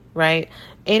time, right?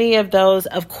 Any of those,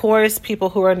 of course,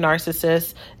 people who are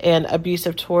narcissists and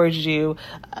abusive towards you,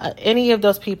 any of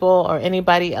those people or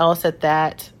anybody else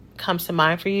that comes to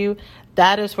mind for you,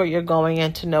 that is where you're going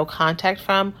into no contact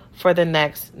from for the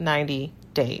next 90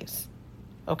 days.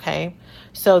 Okay?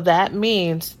 So that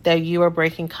means that you are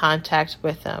breaking contact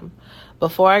with them.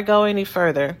 Before I go any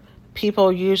further,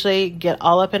 people usually get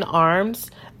all up in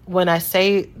arms when I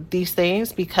say these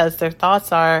things because their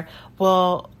thoughts are,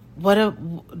 well,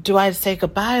 do I say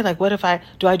goodbye? Like,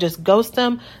 do I just ghost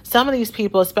them? Some of these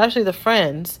people, especially the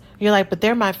friends, You're like, but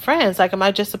they're my friends. Like, am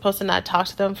I just supposed to not talk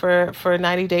to them for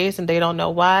 90 days and they don't know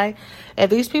why?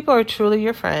 If these people are truly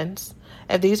your friends,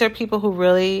 if these are people who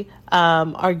really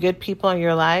are good people in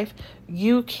your life,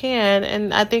 you can,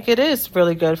 and I think it is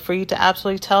really good for you to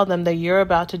absolutely tell them that you're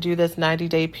about to do this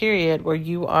 90-day period where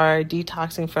you are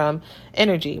detoxing from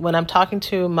energy. When I'm talking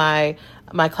to my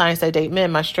clients that date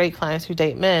men, my straight clients who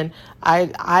date men,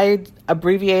 I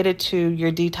abbreviate it to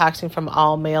you're detoxing from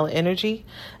all male energy.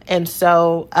 And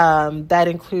so that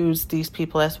includes these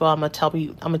people as well. I'm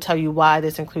gonna tell you why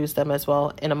this includes them as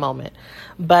well in a moment.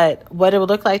 But what it would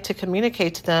look like to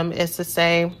communicate to them is to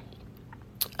say,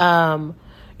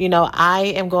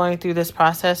 I am going through this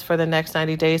process for the next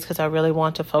 90 days because I really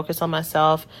want to focus on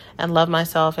myself and love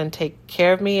myself and take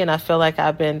care of me. And I feel like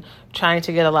I've been trying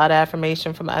to get a lot of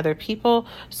affirmation from other people.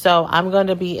 So I'm going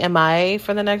to be MIA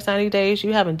for the next 90 days.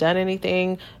 You haven't done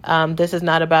anything. This is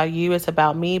not about you. It's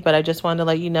about me. But I just wanted to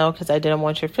let you know because I didn't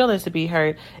want your feelings to be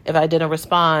hurt if I didn't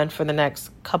respond for the next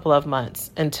couple of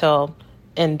months until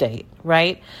end date,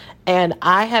 right? And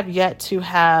I have yet to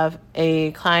have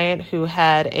a client who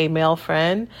had a male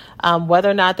friend, whether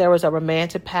or not there was a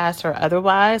romantic past or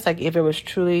otherwise, like if it was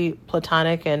truly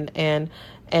platonic and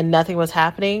nothing was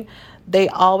happening, they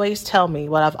always tell me,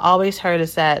 what I've always heard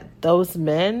is that those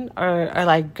men are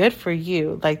like, good for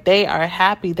you. Like they are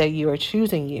happy that you are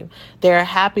choosing you. They're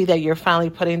happy that you're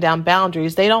finally putting down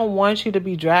boundaries. They don't want you to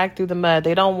be dragged through the mud.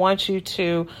 They don't want you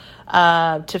to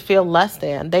feel less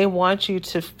than. They want you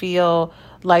to feel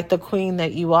like the queen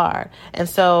that you are. And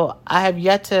so I have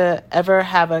yet to ever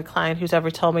have a client who's ever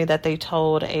told me that they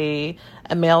told a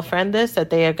male friend this,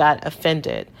 that they have got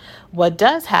offended. What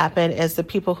does happen is the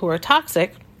people who are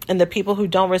toxic and the people who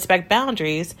don't respect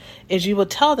boundaries is you will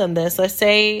tell them this. Let's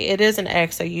say it is an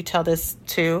ex that you tell this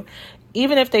to,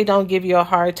 even if they don't give you a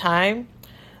hard time,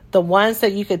 the ones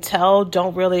that you could tell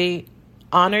don't really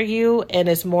honor you and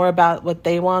it's more about what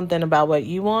they want than about what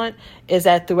you want, is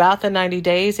that throughout the 90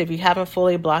 days, if you haven't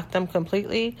fully blocked them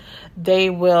completely, they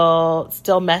will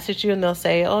still message you and they'll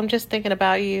say, oh, I'm just thinking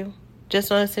about you.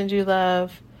 Just want to send you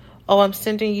love. Oh, I'm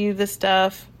sending you this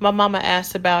stuff. My mama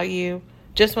asked about you.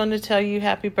 Just wanted to tell you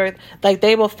happy birthday. Like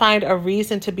they will find a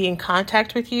reason to be in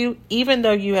contact with you, even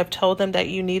though you have told them that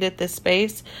you needed this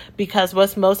space, because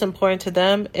what's most important to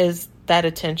them is that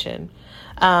attention.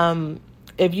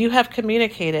 If you have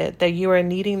communicated that you are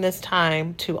needing this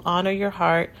time to honor your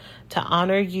heart, to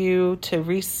honor you, to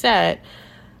reset,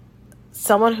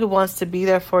 someone who wants to be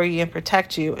there for you and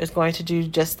protect you is going to do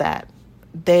just that.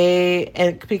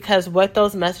 Because what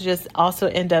those messages also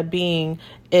end up being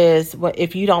is what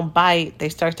if you don't bite, they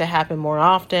start to happen more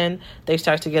often. They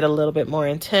start to get a little bit more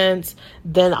intense.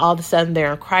 Then all of a sudden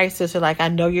they're in crisis. They're like, I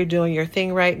know you're doing your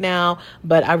thing right now,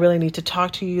 but I really need to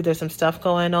talk to you. There's some stuff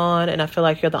going on and I feel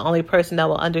like you're the only person that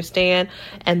will understand.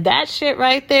 And that shit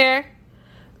right there,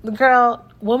 girl,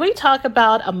 when we talk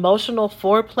about emotional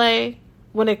foreplay,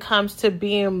 when it comes to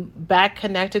being back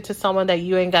connected to someone that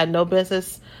you ain't got no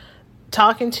business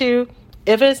talking to,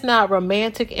 if it's not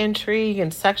romantic intrigue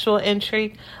and sexual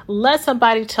intrigue, let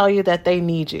somebody tell you that they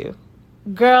need you.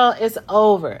 Girl, it's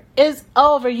over. It's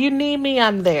over. You need me,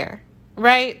 I'm there.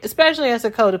 Right? Especially as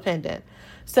a codependent.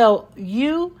 So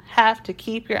you have to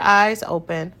keep your eyes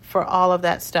open for all of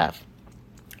that stuff.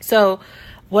 So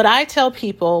what I tell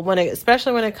people,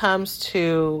 especially when it comes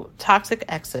to toxic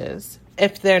exes,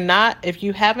 if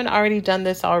you haven't already done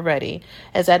this already,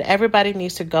 is that everybody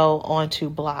needs to go onto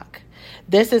block.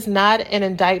 This is not an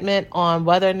indictment on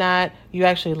whether or not you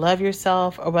actually love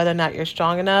yourself or whether or not you're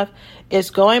strong enough. It's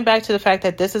going back to the fact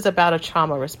that this is about a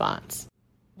trauma response.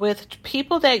 With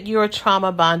people that you're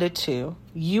trauma bonded to,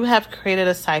 you have created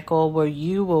a cycle where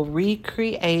you will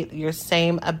recreate your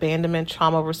same abandonment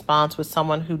trauma response with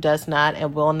someone who does not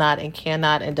and will not and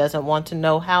cannot and doesn't want to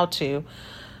know how to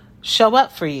show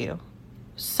up for you.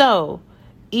 So,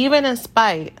 even in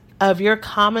spite of your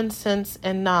common sense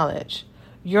and knowledge,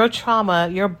 your trauma,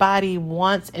 your body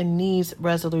wants and needs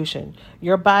resolution.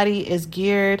 Your body is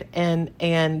geared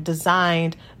and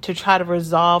designed to try to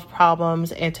resolve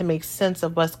problems and to make sense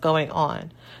of what's going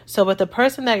on. So with the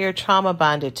person that you're trauma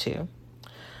bonded to,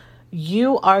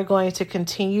 you are going to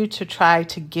continue to try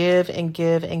to give and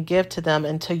give and give to them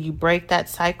until you break that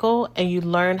cycle and you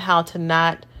learn how to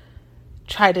not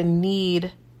try to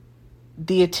need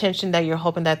the attention that you're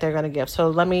hoping that they're going to give. So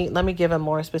let me give a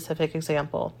more specific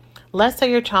example. Let's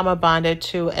say you're trauma bonded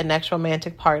to an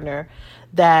ex-romantic partner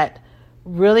that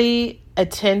really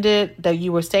that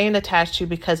you were staying attached to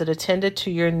because it attended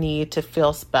to your need to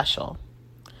feel special.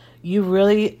 You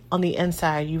really, on the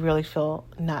inside, you really feel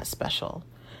not special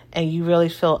and you really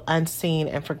feel unseen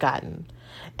and forgotten.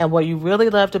 And what you really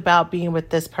loved about being with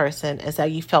this person is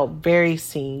that you felt very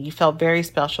seen, you felt very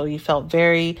special, you felt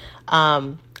very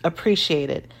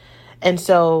appreciated. And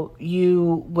so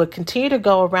you would continue to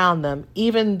go around them,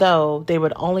 even though they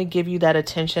would only give you that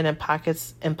attention in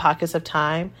pockets of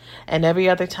time. And every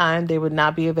other time they would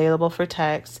not be available for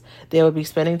text. They would be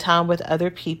spending time with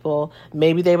other people.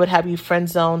 Maybe they would have you friend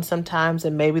zone sometimes,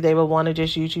 and maybe they would want to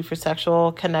just use you for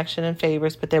sexual connection and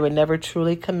favors, but they would never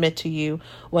truly commit to you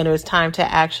when it was time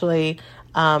to actually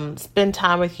spend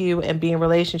time with you and be in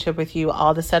relationship with you.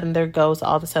 All of a sudden they're ghosts.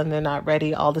 All of a sudden they're not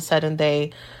ready. All of a sudden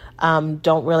they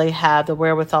don't really have the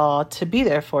wherewithal to be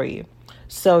there for you.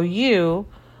 So you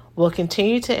will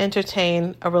continue to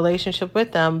entertain a relationship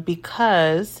with them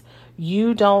because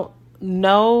you don't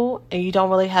know and you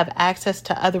don't really have access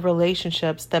to other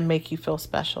relationships that make you feel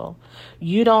special.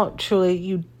 You don't truly,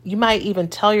 you might even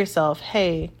tell yourself,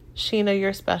 hey, Sheena,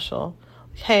 you're special.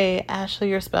 Hey, Ashley,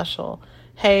 you're special.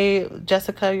 Hey,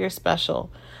 Jessica, you're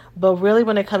special. But really,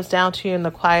 when it comes down to you in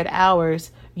the quiet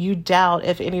hours, you doubt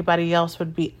if anybody else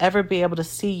would ever be able to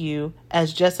see you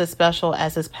as just as special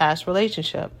as this past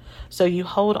relationship. So you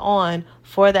hold on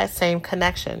for that same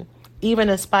connection, even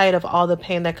in spite of all the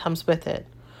pain that comes with it.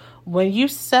 When you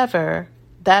sever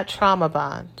that trauma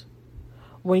bond,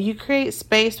 when you create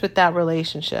space with that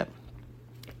relationship,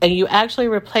 and you actually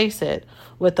replace it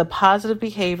with the positive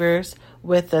behaviors,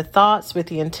 with the thoughts, with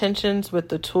the intentions, with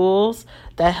the tools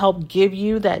that help give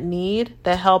you that need,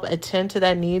 that help attend to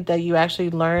that need, that you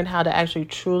actually learn how to actually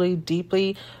truly,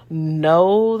 deeply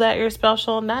know that you're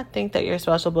special, not think that you're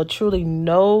special, but truly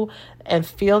know and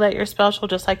feel that you're special,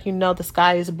 just like you know the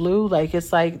sky is blue. Like,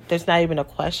 it's like there's not even a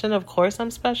question. Of course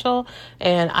I'm special.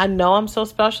 And I know I'm so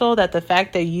special that the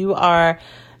fact that you are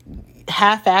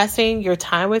half-assing your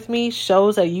time with me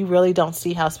shows that you really don't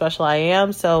see how special I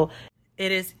am. So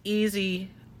it's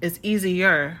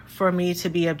easier for me to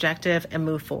be objective and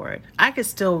move forward. I could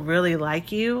still really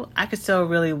like you. I could still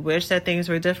really wish that things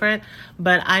were different,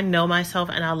 but I know myself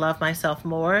and I love myself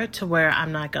more to where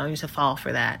I'm not going to fall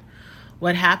for that.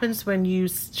 What happens when you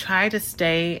try to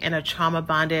stay in a trauma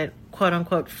bonded, quote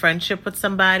unquote, friendship with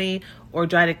somebody, or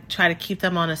try to keep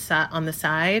them on the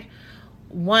side?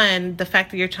 One, the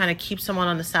fact that you're trying to keep someone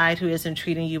on the side who isn't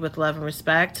treating you with love and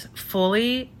respect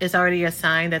fully is already a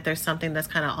sign that there's something that's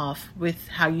kind of off with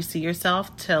how you see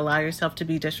yourself to allow yourself to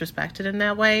be disrespected in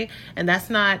that way. And that's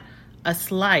not a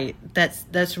slight.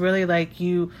 That's really like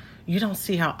you don't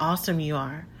see how awesome you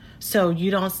are. So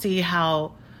you don't see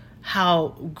how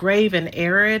grave an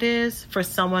error it is for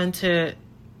someone to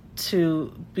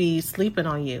be sleeping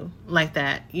on you like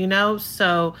that, you know?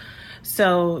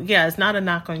 So yeah, it's not a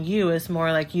knock on you. It's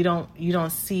more like you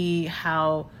don't see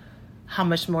how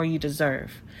much more you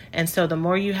deserve. And so the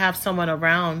more you have someone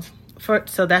around,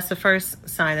 so that's the first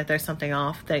sign that there's something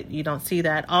off, that you don't see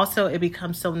that. Also, it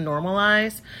becomes so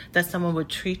normalized that someone would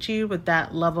treat you with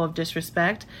that level of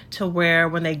disrespect to where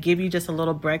when they give you just a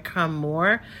little breadcrumb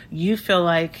more, you feel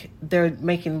like they're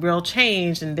making real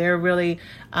change and they're really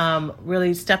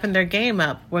stepping their game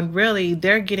up, when really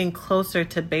they're getting closer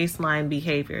to baseline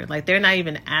behavior. Like, they're not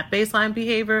even at baseline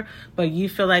behavior, but you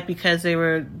feel like because they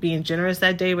were being generous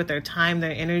that day with their time,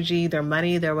 their energy, their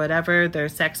money, their whatever, their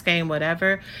sex game,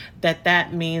 whatever,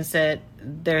 that means that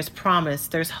there's promise,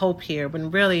 there's hope here, when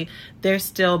really they're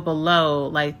still below,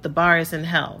 like the bar is in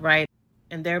hell, right?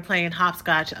 And they're playing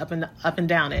hopscotch up and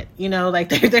down it, you know, like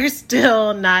they're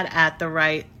still not at the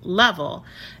right level.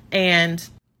 And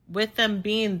with them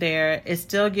being there, it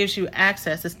still gives you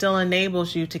access. It still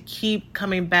enables you to keep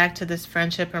coming back to this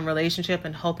friendship and relationship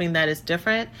and hoping that it's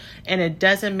different. And it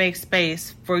doesn't make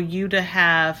space for you to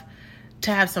have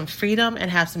some freedom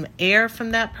and have some air from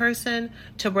that person,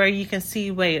 to where you can see,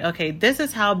 wait, okay, this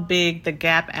is how big the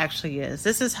gap actually is.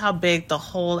 This is how big the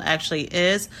hole actually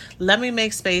is. Let me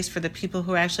make space for the people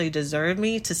who actually deserve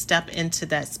me to step into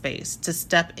that space, to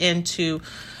step into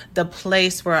the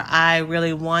place where I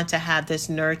really want to have this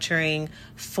nurturing,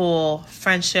 full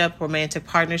friendship, romantic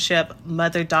partnership,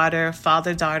 mother-daughter,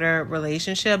 father-daughter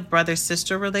relationship,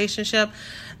 brother-sister relationship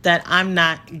that I'm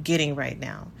not getting right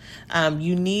now.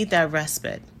 You need that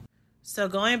respite. So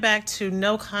going back to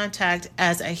no contact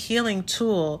as a healing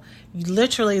tool,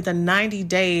 literally the 90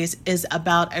 days is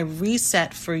about a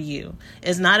reset for you.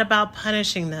 It's not about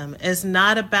punishing them. It's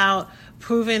not about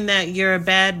proving that you're a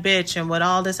bad bitch and what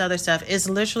all this other stuff. It's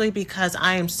literally because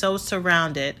I am so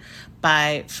surrounded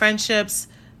by friendships,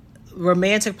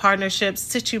 romantic partnerships,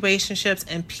 situationships,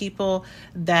 and people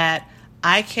that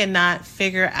I cannot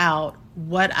figure out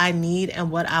what I need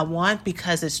and what I want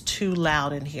because it's too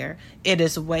loud in here. It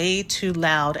is way too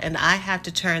loud, and I have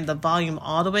to turn the volume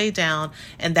all the way down,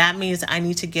 and that means I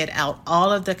need to get out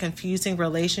all of the confusing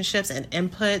relationships and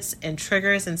inputs and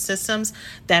triggers and systems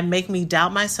that make me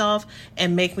doubt myself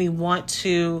and make me want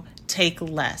to take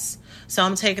less. So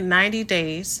I'm taking 90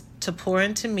 days to pour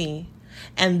into me.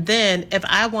 And then if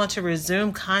I want to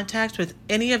resume contact with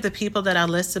any of the people that I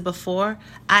listed before,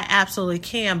 I absolutely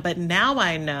can. But now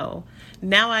I know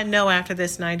after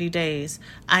this 90 days,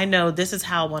 I know this is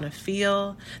how I want to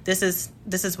feel. This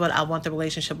is what I want the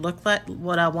relationship look like,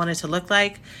 what I want it to look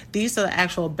like. These are the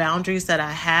actual boundaries that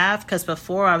I have, because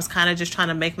before I was kind of just trying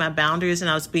to make my boundaries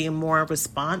and I was being more in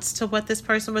response to what this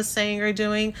person was saying or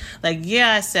doing. Like,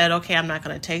 yeah, I said, okay, I'm not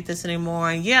going to take this anymore.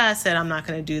 And yeah, I said, I'm not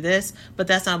going to do this, but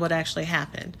that's not what actually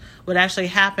happened. What actually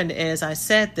happened is I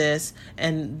said this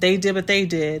and they did what they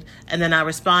did. And then I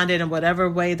responded in whatever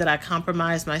way that I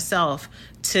compromised myself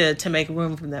to make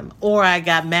room for them. Or I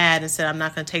got mad and said, I'm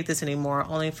not going to take this anymore,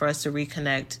 only for us to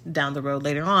reconnect down the road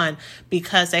later on,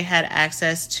 because they had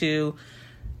access to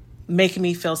making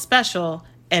me feel special.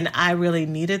 And I really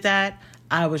needed that.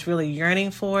 I was really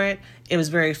yearning for it. It was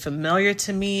very familiar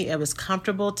to me. It was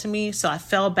comfortable to me. So I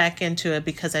fell back into it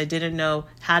because I didn't know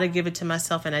how to give it to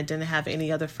myself, and I didn't have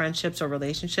any other friendships or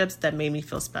relationships that made me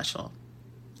feel special.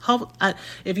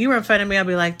 If you were in front of me, I'd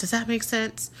be like, does that make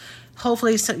sense?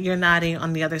 Hopefully you're nodding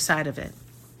on the other side of it.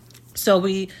 So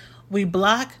we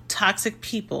block toxic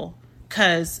people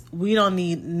because we don't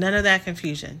need none of that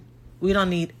confusion. We don't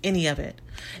need any of it.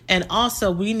 And also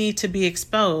we need to be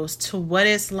exposed to what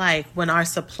it's like when our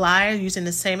supplier, using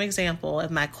the same example,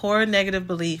 if my core negative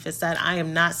belief is that I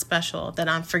am not special, that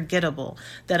I'm forgettable,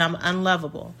 that I'm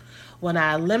unlovable. When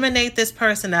I eliminate this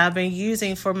person that I've been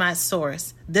using for my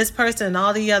source, this person and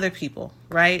all the other people,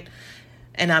 right?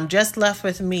 And I'm just left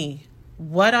with me.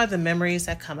 What are the memories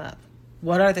that come up?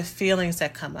 What are the feelings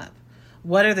that come up?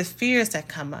 What are the fears that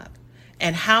come up?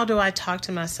 And how do I talk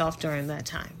to myself during that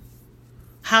time?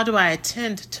 How do I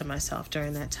attend to myself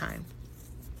during that time?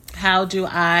 How do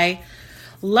I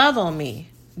love on me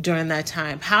during that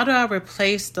time? How do I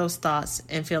replace those thoughts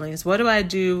and feelings? What do I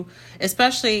do,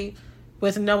 especially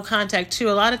with no contact too?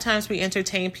 A lot of times we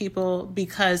entertain people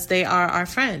because they are our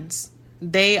friends.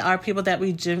 They are people that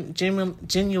we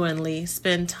genuinely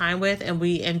spend time with and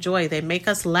we enjoy. They make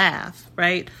us laugh,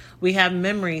 right? We have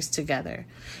memories together.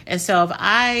 And so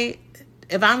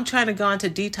if I'm trying to go into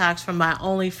detox from my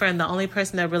only friend, the only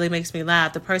person that really makes me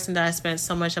laugh, the person that I spend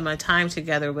so much of my time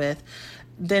together with,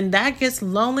 then that gets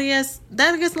lonely as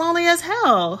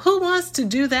hell. Who wants to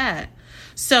do that?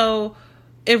 So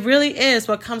it really is,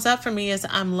 what comes up for me is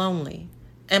I'm lonely.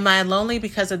 Am I lonely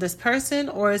because of this person,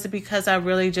 or is it because I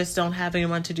really just don't have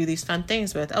anyone to do these fun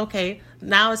things with? Okay,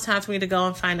 now it's time for me to go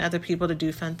and find other people to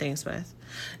do fun things with.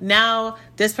 Now,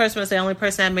 this person was the only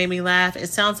person that made me laugh. It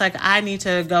sounds like I need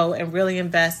to go and really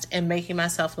invest in making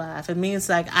myself laugh. It means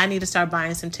like I need to start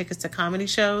buying some tickets to comedy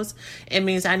shows. It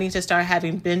means I need to start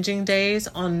having binging days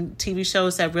on TV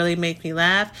shows that really make me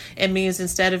laugh. It means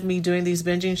instead of me doing these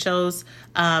binging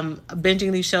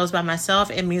these shows by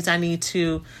myself, it means I need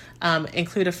to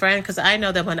include a friend, because I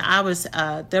know that when I was,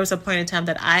 there was a point in time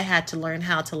that I had to learn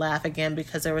how to laugh again,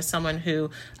 because there was someone who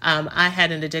I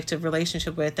had an addictive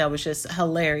relationship with that was just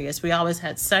hilarious. We always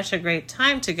had such a great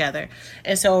time together.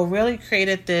 And so it really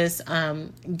created this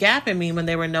gap in me when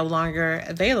they were no longer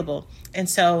available. And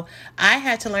so I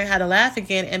had to learn how to laugh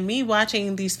again. And me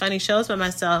watching these funny shows by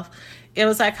myself, it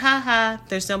was like, haha,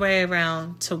 there's nobody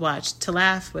around to watch, to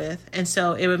laugh with. And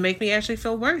so it would make me actually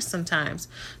feel worse sometimes.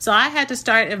 So I had to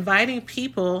start inviting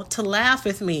people to laugh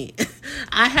with me.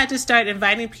 I had to start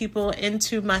inviting people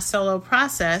into my solo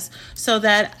process so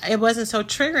that it wasn't so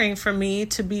triggering for me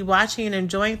to be watching and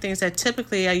enjoying things that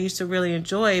typically I used to really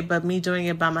enjoy, but me doing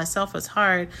it by myself was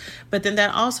hard. But then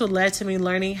that also led to me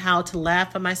learning how to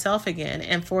laugh by myself again,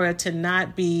 and for it to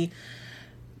not be,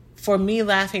 for me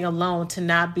laughing alone to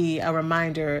not be a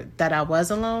reminder that I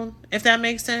was alone, if that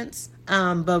makes sense.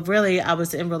 But really, I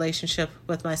was in relationship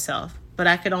with myself. But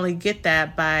I could only get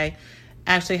that by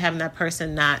actually having that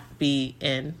person not be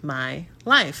in my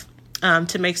life,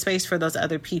 to make space for those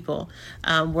other people,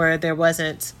 where there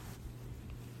wasn't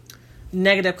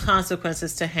negative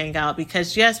consequences to hang out.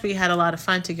 Because yes, we had a lot of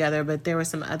fun together, but there were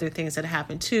some other things that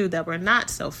happened too that were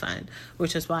not so fun,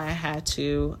 which is why I had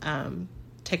to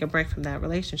take a break from that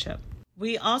relationship.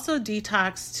 We also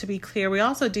detox, to be clear, we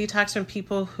also detox from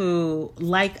people who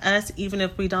like us, even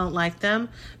if we don't like them,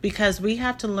 because we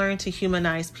have to learn to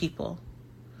humanize people.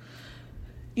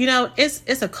 You know,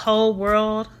 it's a cold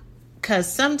world,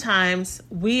 because sometimes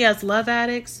we as love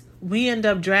addicts, we end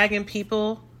up dragging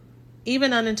people,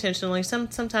 even unintentionally.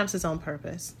 Sometimes it's on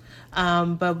purpose.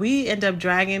 But we end up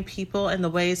dragging people in the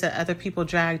ways that other people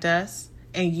dragged us,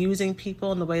 and using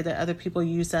people in the way that other people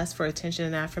use us for attention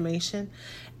and affirmation.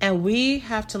 And we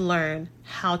have to learn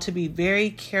how to be very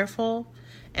careful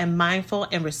and mindful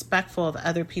and respectful of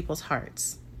other people's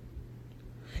hearts.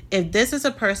 If this is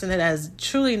a person that has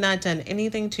truly not done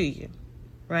anything to you,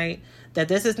 right? That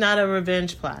this is not a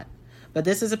revenge plot, but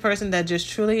this is a person that just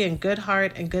truly in good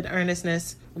heart and good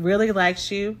earnestness really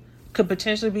likes you, could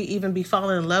potentially even be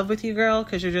falling in love with you, girl,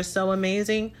 because you're just so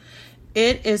amazing.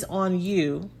 It is on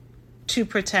you to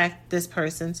protect this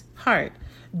person's heart.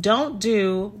 Don't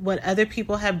do what other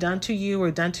people have done to you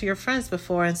or done to your friends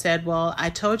before and said, well, I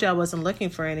told you I wasn't looking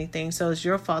for anything, so it's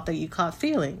your fault that you caught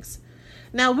feelings.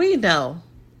 Now, we know,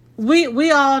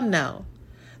 we all know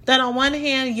that on one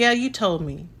hand, yeah, you told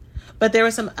me, but there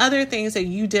were some other things that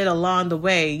you did along the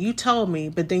way. You told me,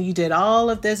 but then you did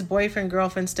all of this boyfriend,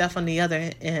 girlfriend stuff on the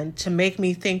other end to make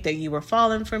me think that you were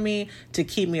falling for me, to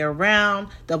keep me around,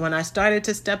 that when I started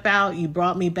to step out, you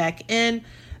brought me back in.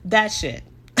 That shit,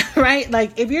 right?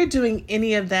 Like, if you're doing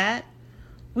any of that,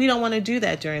 we don't want to do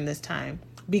that during this time,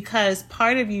 because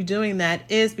part of you doing that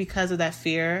is because of that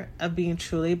fear of being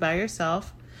truly by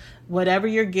yourself. Whatever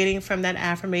you're getting from that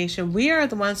affirmation, we are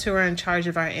the ones who are in charge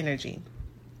of our energy.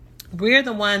 We're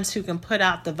the ones who can put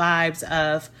out the vibes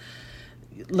of,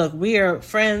 look, we are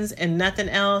friends and nothing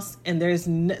else. And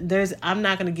I'm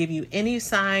not going to give you any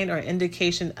sign or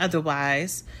indication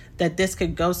otherwise that this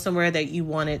could go somewhere that you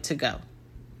want it to go.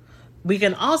 We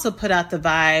can also put out the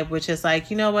vibe, which is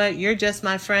like, you know what, you're just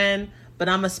my friend, but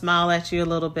I'm going to smile at you a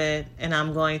little bit, and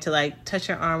I'm going to like touch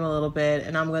your arm a little bit,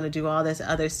 and I'm going to do all this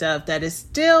other stuff that is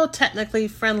still technically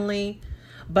friendly,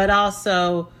 but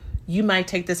also you might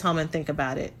take this home and think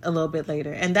about it a little bit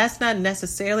later. And that's not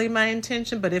necessarily my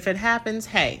intention, but if it happens,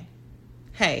 hey,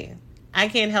 I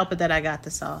can't help it that I got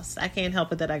the sauce. I can't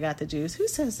help it that I got the juice. Who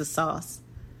says the sauce?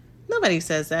 Nobody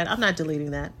says that. I'm not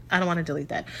deleting that. I don't want to delete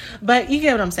that. But you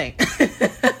get what I'm saying.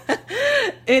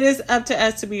 It is up to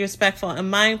us to be respectful and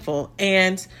mindful.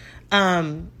 And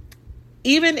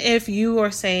even if you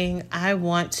are saying, I'm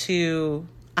going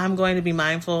to be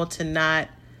mindful to not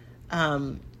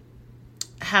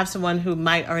have someone who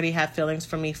might already have feelings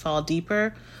for me fall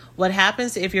deeper. What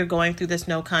happens if you're going through this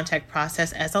no contact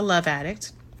process as a love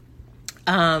addict?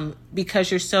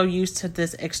 Because you're so used to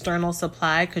this external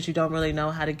supply, because you don't really know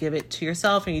how to give it to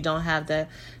yourself, and you don't have the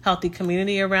healthy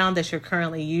community around that you're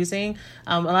currently using.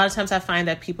 A lot of times I find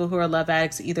that people who are love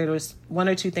addicts, either there's one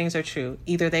or two things are true.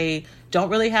 Either they don't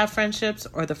really have friendships,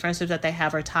 or the friendships that they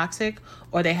have are toxic,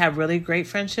 or they have really great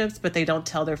friendships, but they don't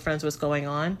tell their friends what's going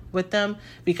on with them,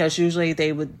 because usually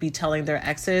they would be telling their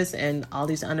exes and all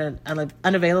these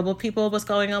unavailable people what's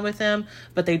going on with them,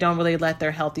 but they don't really let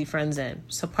their healthy friends in.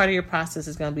 So part of your process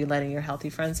is going to be letting your healthy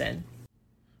friends in.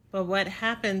 But what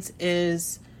happens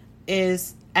is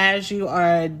as you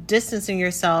are distancing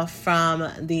yourself from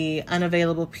the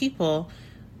unavailable people,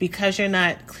 because you're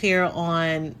not clear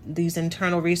on these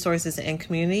internal resources and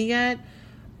community yet,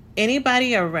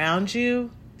 anybody around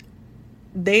you,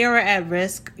 they are at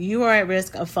risk. You are at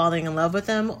risk of falling in love with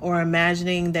them, or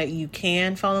imagining that you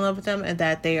can fall in love with them and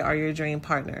that they are your dream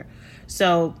partner.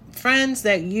 So friends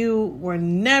that you were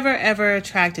never, ever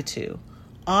attracted to,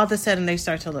 all of a sudden they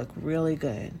start to look really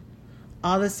good.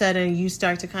 All of a sudden you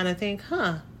start to kind of think,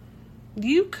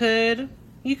 you could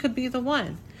be the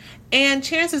one. And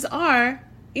chances are,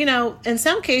 in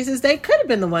some cases, they could have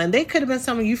been the one. They could have been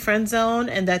someone you friend zoned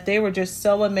and that they were just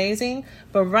so amazing.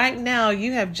 But right now,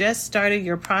 you have just started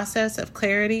your process of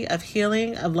clarity, of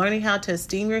healing, of learning how to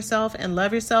esteem yourself and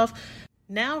love yourself.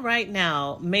 Right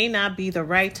now may not be the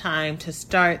right time to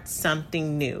start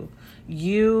something new.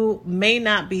 You may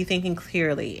not be thinking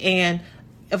clearly. And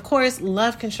of course,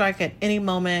 love can strike at any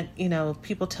moment.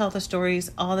 People tell the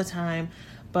stories all the time.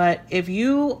 But if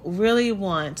you really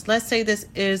want, let's say this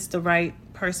is the right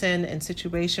person and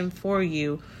situation for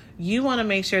you, you want to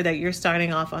make sure that you're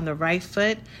starting off on the right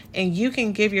foot, and you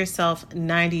can give yourself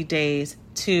 90 days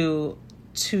to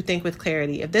think with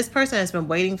clarity. If this person has been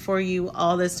waiting for you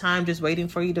all this time, just waiting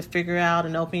for you to figure out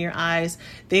and open your eyes,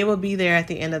 they will be there at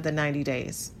the end of the 90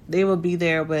 days. They will be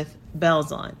there with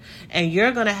bells on, and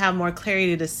you're going to have more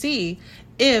clarity to see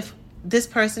if this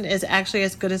person is actually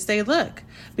as good as they look.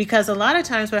 Because a lot of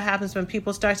times what happens when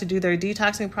people start to do their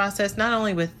detoxing process, not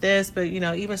only with this, but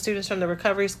even students from the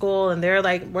recovery school, and they're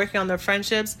like working on their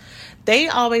friendships, they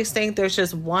always think there's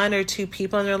just one or two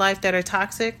people in their life that are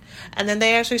toxic. And then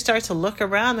they actually start to look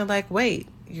around and like, wait,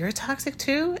 you're toxic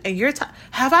too? And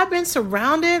have I been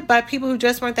surrounded by people who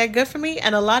just weren't that good for me?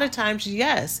 And a lot of times,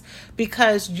 yes,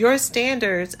 because your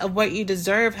standards of what you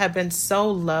deserve have been so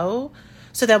low,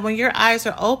 so that when your eyes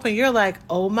are open, you're like,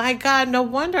 oh my God, no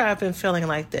wonder I've been feeling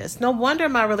like this. No wonder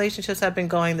my relationships have been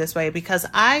going this way, because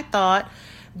I thought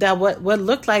that what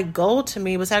looked like gold to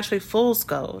me was actually fool's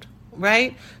gold.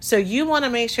 Right? So you want to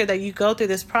make sure that you go through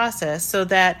this process so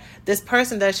that this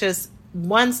person that's just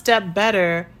one step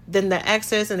better than the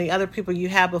exes and the other people you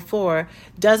had before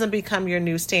doesn't become your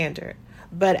new standard.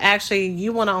 But actually,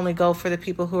 you want to only go for the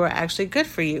people who are actually good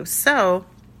for you. So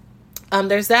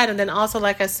there's that. And then also,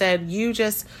 like I said,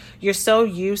 you're so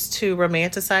used to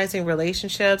romanticizing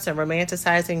relationships and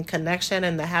romanticizing connection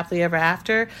and the happily ever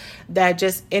after that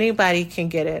just anybody can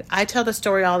get it. I tell the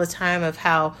story all the time of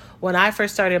how when I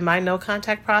first started my no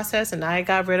contact process and I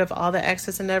got rid of all the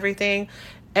exes and everything,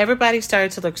 everybody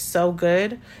started to look so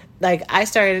good. Like I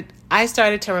started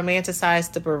to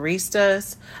romanticize the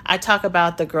baristas. I talk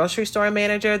about the grocery store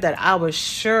manager that I was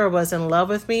sure was in love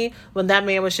with me when that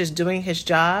man was just doing his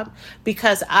job,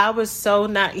 because I was so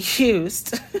not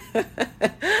used.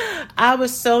 I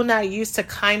was so not used to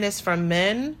kindness from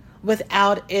men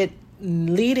without it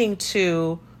leading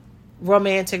to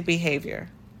romantic behavior,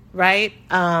 right?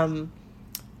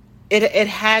 It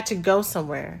had to go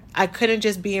somewhere. I couldn't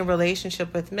just be in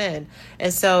relationship with men.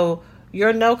 And so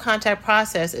your no contact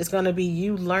process is going to be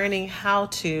you learning how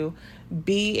to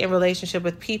be in relationship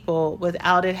with people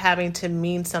without it having to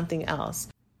mean something else.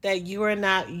 That you are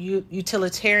not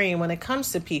utilitarian when it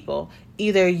comes to people.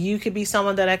 Either you could be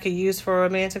someone that I could use for a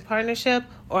romantic partnership,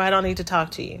 or I don't need to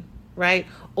talk to you, right?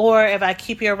 Or if I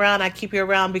keep you around, I keep you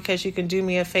around because you can do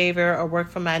me a favor or work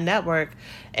for my network.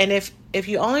 And if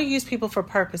you only use people for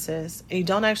purposes and you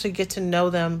don't actually get to know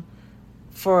them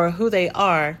for who they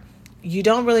are, you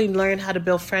don't really learn how to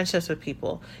build friendships with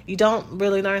people. You don't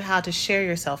really learn how to share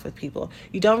yourself with people.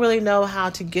 You don't really know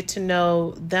how to get to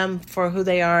know them for who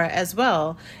they are as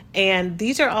well. And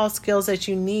these are all skills that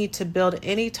you need to build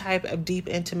any type of deep,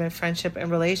 intimate friendship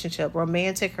and relationship,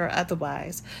 romantic or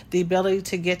otherwise. The ability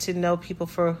to get to know people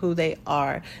for who they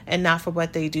are and not for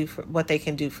what they do, for what they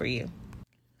can do for you.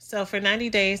 So for 90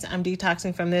 days, I'm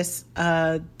detoxing from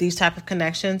these type of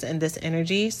connections and this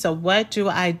energy. So what do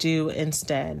I do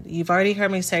instead? You've already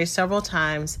heard me say several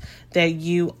times that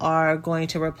you are going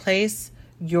to replace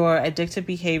your addictive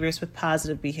behaviors with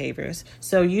positive behaviors.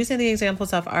 So using the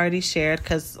examples I've already shared,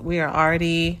 because we are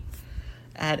already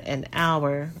at an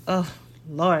hour. Oh,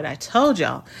 Lord, I told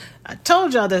y'all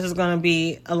this is going to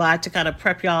be a lot to kind of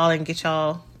prep y'all and get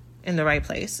y'all in the right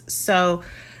place. So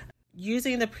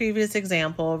using the previous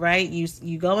example, right?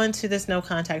 You go into this no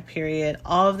contact period,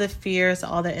 all of the fears,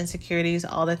 all the insecurities,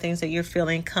 all the things that you're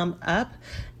feeling come up,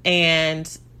 and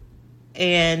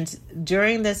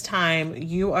during this time,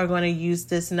 you are going to use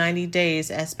this 90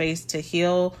 days as space to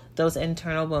heal those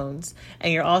internal wounds.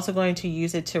 And you're also going to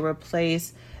use it to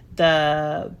replace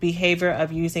the behavior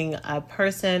of using a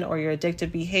person or your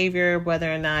addictive behavior, whether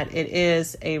or not it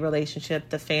is a relationship,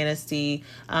 the fantasy.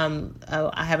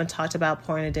 I haven't talked about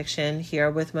porn addiction here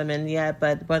with women yet,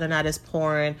 but whether or not it's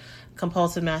porn,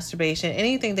 compulsive masturbation,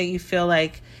 anything that you feel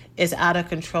like is out of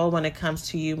control when it comes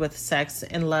to you with sex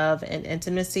and love and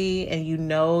intimacy, and you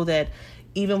know that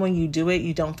even when you do it,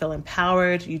 you don't feel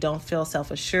empowered, you don't feel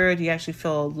self-assured, you actually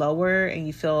feel lower and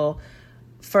you feel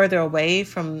further away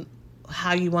from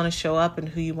how you want to show up and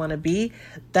who you want to be.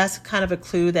 That's kind of a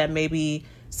clue that maybe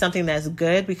something that's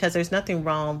good, because there's nothing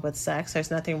wrong with sex.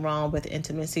 There's nothing wrong with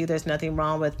intimacy. There's nothing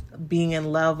wrong with being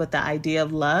in love with the idea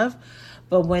of love.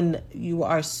 But when you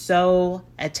are so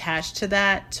attached to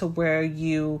that, to where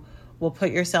you will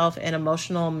put yourself in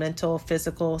emotional, mental,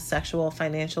 physical, sexual,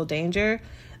 financial danger,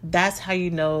 that's how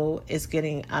you know it's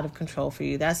getting out of control for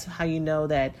you. That's how you know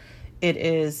that it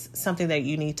is something that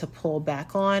you need to pull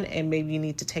back on and maybe you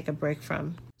need to take a break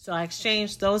from. So I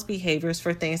exchanged those behaviors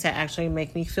for things that actually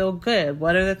make me feel good.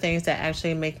 What are the things that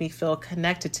actually make me feel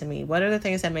connected to me? What are the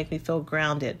things that make me feel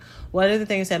grounded? What are the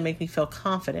things that make me feel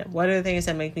confident? What are the things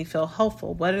that make me feel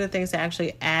hopeful? What are the things that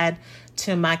actually add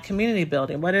to my community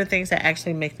building? What are the things that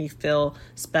actually make me feel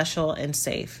special and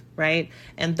safe, right?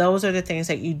 And those are the things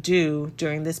that you do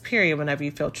during this period. Whenever you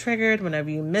feel triggered,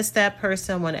 whenever you miss that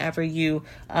person, whenever you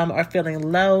are feeling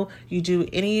low, you do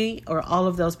any or all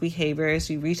of those behaviors.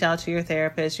 You reach out to your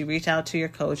therapist, you reach out to your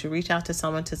coach, you reach out to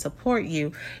someone to support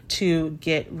you to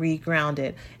get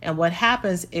regrounded. And what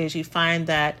happens is you find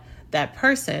that that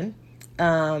person,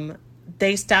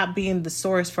 they stop being the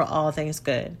source for all things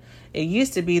good. It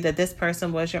used to be that this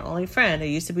person was your only friend. It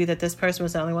used to be that this person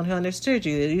was the only one who understood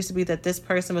you. It used to be that this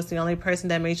person was the only person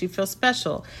that made you feel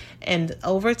special. And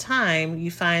over time,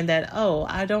 you find that, oh,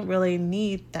 I don't really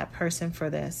need that person for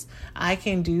this. I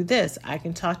can do this. I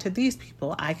can talk to these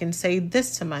people. I can say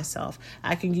this to myself.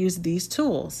 I can use these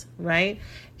tools, right?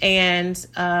 And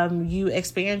you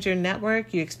expand your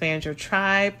network, you expand your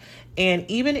tribe. And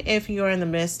even if you're in the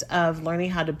midst of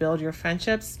learning how to build your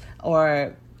friendships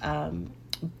or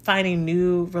finding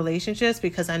new relationships,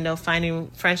 because I know finding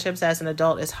friendships as an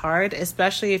adult is hard,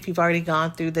 especially if you've already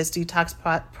gone through this detox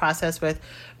process with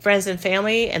friends and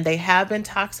family and they have been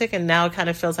toxic and now it kind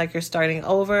of feels like you're starting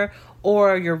over,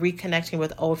 or you're reconnecting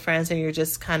with old friends and you're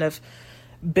just kind of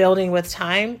building with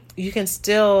time. You can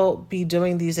still be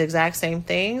doing these exact same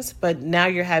things, but now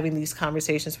you're having these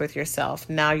conversations with yourself.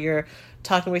 Now you're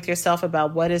talking with yourself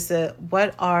about what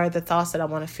are the thoughts that I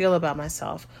want to feel about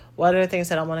myself? What are the things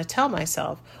that I want to tell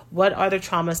myself? What are the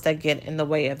traumas that get in the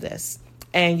way of this?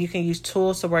 And you can use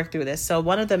tools to work through this. So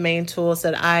one of the main tools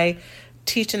that I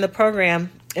teach in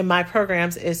my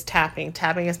programs is tapping.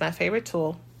 Tapping is my favorite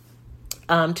tool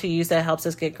to use that helps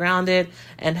us get grounded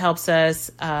and helps us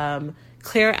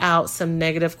clear out some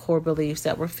negative core beliefs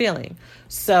that we're feeling.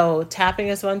 So tapping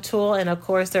is one tool. And of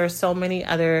course, there are so many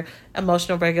other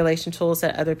emotional regulation tools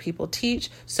that other people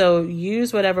teach. So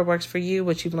use whatever works for you,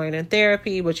 what you've learned in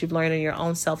therapy, what you've learned in your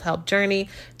own self-help journey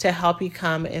to help you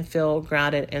come and feel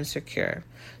grounded and secure.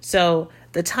 So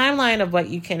the timeline of what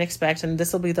you can expect, and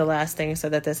this will be the last thing so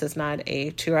that this is not a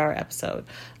 2-hour episode.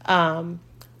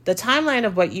 The timeline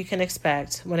of what you can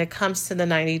expect when it comes to the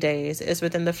 90 days is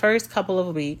within the first couple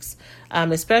of weeks,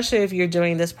 especially if you're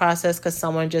doing this process because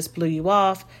someone just blew you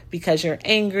off, because you're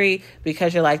angry,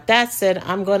 because you're like, that's it,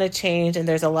 I'm going to change. And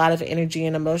there's a lot of energy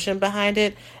and emotion behind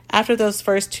it. After those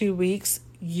first 2 weeks,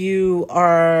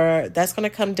 that's going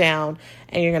to come down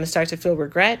and you're going to start to feel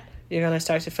regret. You're going to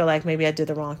start to feel like maybe I did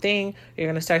the wrong thing. You're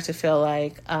going to start to feel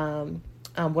like,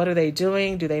 what are they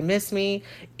doing? Do they miss me?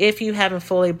 If you haven't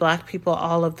fully blocked people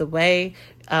all of the way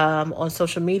on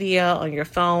social media, on your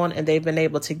phone, and they've been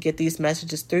able to get these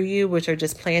messages through you, which are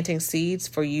just planting seeds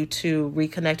for you to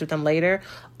reconnect with them later,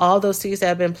 all those seeds that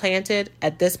have been planted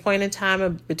at this point in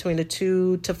time, between the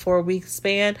 2 to 4 week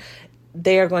span,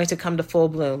 they are going to come to full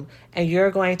bloom. And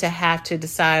you're going to have to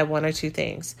decide one or two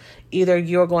things. Either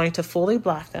you're going to fully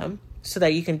block them, so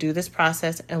that you can do this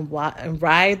process and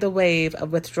ride the wave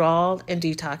of withdrawal and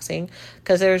detoxing,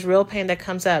 because there's real pain that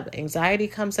comes up. Anxiety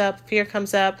comes up, fear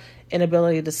comes up,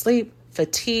 inability to sleep,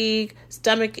 fatigue,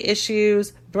 stomach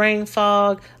issues, brain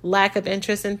fog, lack of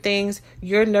interest in things.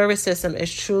 Your nervous system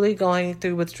is truly going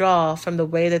through withdrawal from the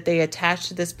way that they attach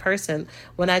to this person.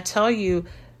 When I tell you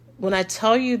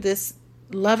this,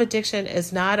 love addiction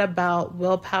is not about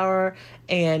willpower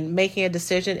and making a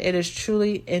decision. It is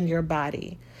truly in your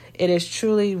body. It is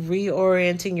truly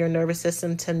reorienting your nervous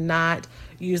system to not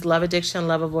use love addiction,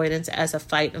 love avoidance as a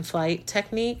fight and flight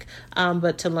technique,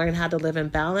 but to learn how to live in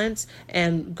balance.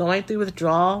 And going through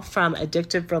withdrawal from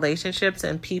addictive relationships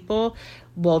and people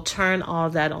will turn all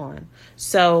of that on.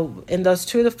 So in those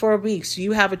 2 to 4 weeks,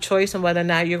 you have a choice on whether or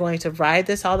not you're going to ride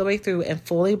this all the way through and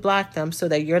fully block them so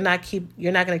that you're not going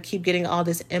to keep getting all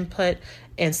this input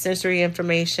and sensory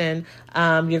information.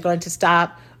 You're going to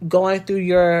stop going through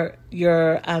your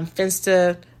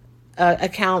Finsta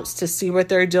accounts to see what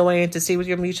they're doing, to see what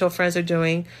your mutual friends are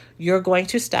doing. You're going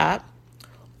to stop,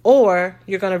 or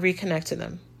you're going to reconnect to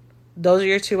them. Those are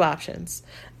your two options.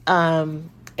 And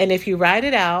if you ride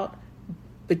it out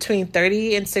between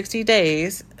 30 and 60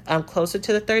 days, closer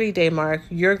to the 30-day mark,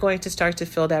 you're going to start to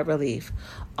feel that relief.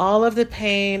 All of the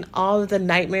pain, all of the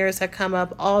nightmares that come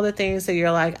up, all the things that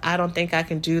you're like, I don't think I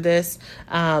can do this.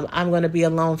 I'm going to be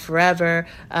alone forever.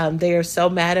 They are so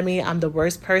mad at me. I'm the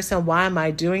worst person. Why am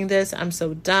I doing this? I'm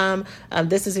so dumb.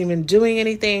 This isn't even doing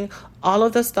anything. All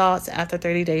of those thoughts after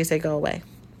 30 days, they go away.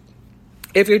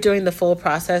 If you're doing the full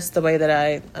process the way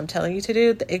that I'm telling you to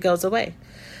do, it goes away.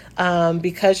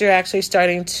 Because you're actually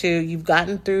you've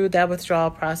gotten through that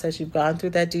withdrawal process, you've gone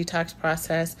through that detox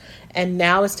process, and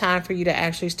now it's time for you to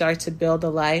actually start to build the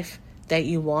life that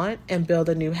you want and build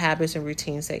the new habits and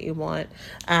routines that you want,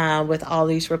 with all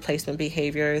these replacement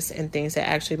behaviors and things that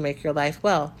actually make your life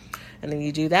well. And then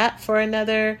you do that for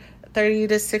another 30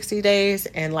 to 60 days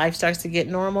and life starts to get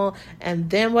normal. And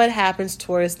then what happens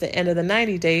towards the end of the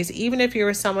 90 days, even if you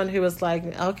were someone who was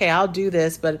like, okay, I'll do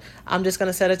this, but I'm just going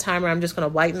to set a timer. I'm just going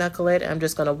to white knuckle it. I'm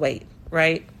just going to wait.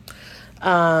 Right.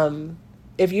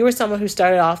 If you were someone who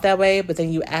started off that way, but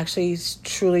then you actually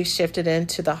truly shifted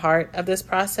into the heart of this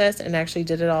process and actually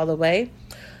did it all the way,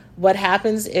 what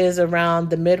happens is around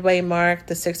the midway mark,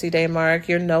 the 60-day mark,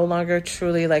 you're no longer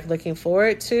truly like looking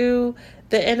forward to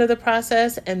the end of the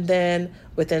process. And then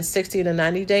within 60 to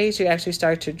 90 days, you actually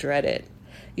start to dread it.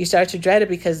 You start to dread it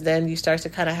because then you start to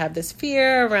kind of have this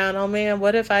fear around, oh man,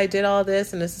 what if I did all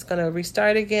this and this is going to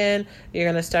restart again? You're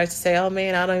going to start to say, oh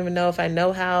man, I don't even know if I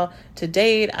know how to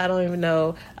date. I don't even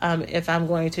know if I'm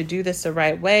going to do this the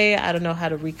right way. I don't know how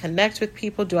to reconnect with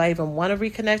people. Do I even want to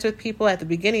reconnect with people? At the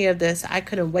beginning of this, I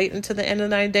couldn't wait until the end of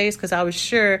the 90 days because I was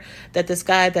sure that this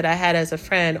guy that I had as a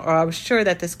friend, or I was sure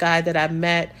that this guy that I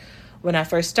met when I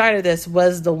first started this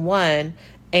was the one.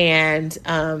 And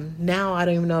now I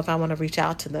don't even know if I want to reach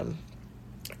out to them.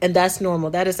 And that's normal.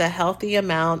 That is a healthy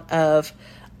amount of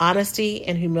honesty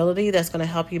and humility that's going to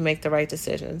help you make the right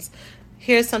decisions.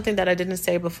 Here's something that I didn't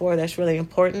say before that's really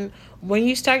important. When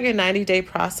you start your 90-day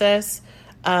process,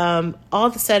 all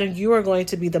of a sudden you are going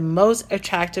to be the most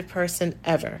attractive person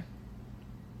ever.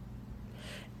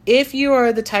 If you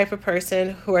are the type of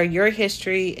person who your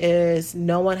history is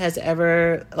no one has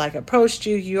ever like approached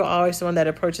you, you're always the one that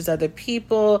approaches other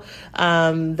people,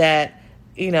 that,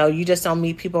 you just don't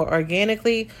meet people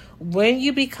organically. When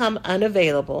you become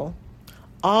unavailable,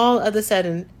 all of a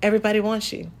sudden everybody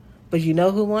wants you. But you know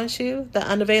who wants you? The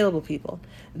unavailable people.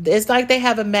 It's like they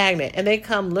have a magnet and they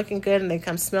come looking good and they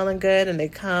come smelling good and they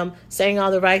come saying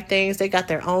all the right things. They got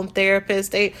their own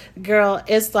therapist.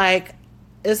 It's like,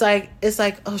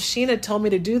 oh, Sheena told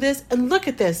me to do this. And look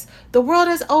at this. The world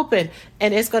is open.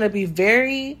 And it's going to be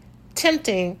very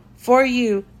tempting for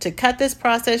you to cut this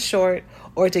process short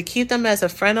or to keep them as a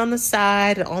friend on the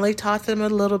side and only talk to them a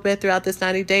little bit throughout this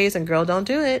 90 days. And girl, don't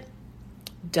do it.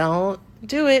 Don't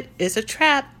do it. It's a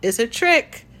trap. It's a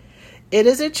trick. It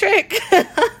is a trick.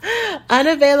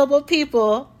 Unavailable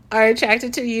people are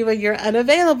attracted to you when you're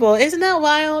unavailable. Isn't that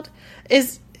wild?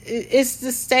 It's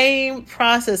the same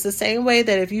process, the same way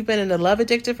that if you've been in a love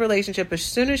addictive relationship, as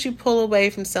soon as you pull away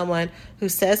from someone who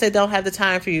says they don't have the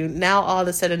time for you, now all of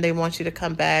a sudden they want you to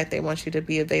come back. They want you to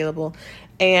be available.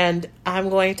 And I'm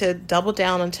going to double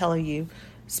down on telling you,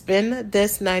 spend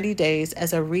this 90 days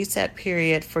as a reset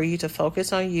period for you to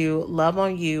focus on you, love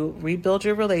on you, rebuild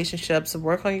your relationships,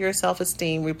 work on your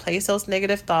self-esteem, replace those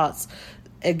negative thoughts,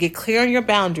 and get clear on your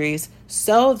boundaries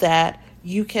so that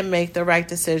you can make the right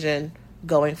decision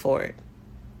going forward.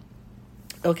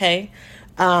 Okay.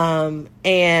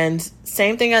 And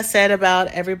same thing I said about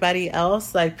everybody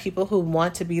else, like people who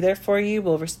want to be there for you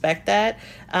will respect that.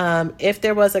 If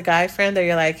there was a guy friend that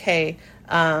you're like, hey,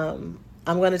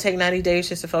 I'm going to take 90 days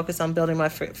just to focus on building my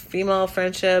female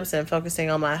friendships and focusing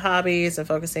on my hobbies and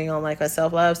focusing on like my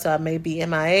self-love. So I may be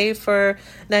MIA for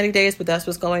 90 days, but that's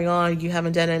what's going on. You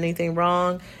haven't done anything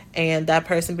wrong. And that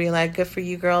person being like, good for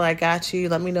you, girl. I got you.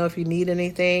 Let me know if you need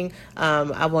anything.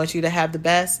 I want you to have the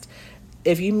best.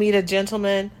 If you meet a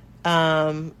gentleman,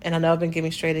 and I know I've been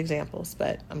giving straight examples,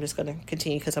 but I'm just going to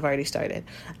continue because I've already started.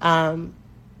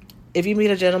 If you meet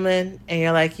a gentleman and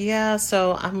you're like, yeah,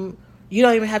 so you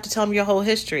don't even have to tell them your whole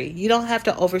history. You don't have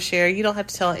to overshare. You don't have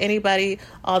to tell anybody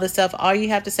all this stuff. All you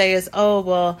have to say is, oh,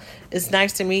 well, it's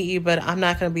nice to meet you, but I'm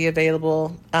not going to be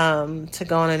available to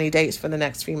go on any dates for the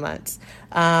next few months.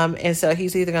 And so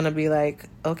he's either going to be like,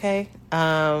 okay,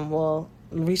 well,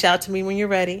 reach out to me when you're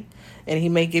ready. And he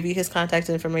may give you his contact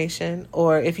information.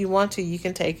 Or if you want to, you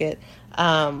can take it.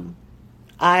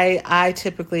 I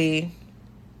typically...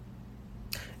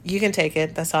 You can take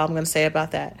it. That's all I'm going to say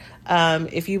about that.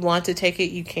 If you want to take it,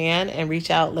 you can and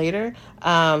reach out later.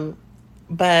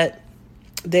 But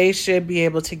they should be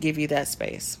able to give you that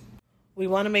space. We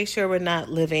want to make sure we're not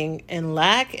living in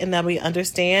lack and that we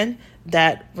understand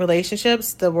that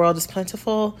relationships, the world is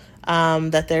plentiful,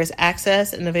 that there's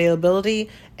access and availability.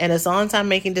 And as long as I'm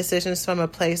making decisions from a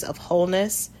place of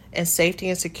wholeness and safety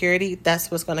and security,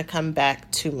 that's what's going to come back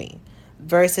to me.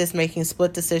 Versus making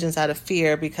split decisions out of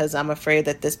fear because I'm afraid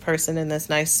that this person in this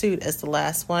nice suit is the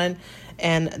last one,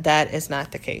 and that is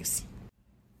not the case.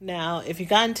 Now, if you've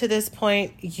gotten to this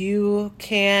point, you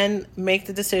can make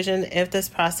the decision if this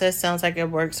process sounds like it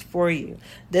works for you.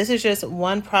 This is just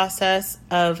one process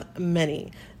of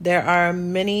many. There are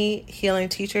many healing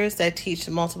teachers that teach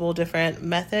multiple different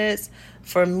methods.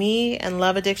 For me and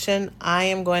love addiction, I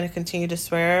am going to continue to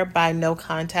swear by no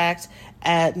contact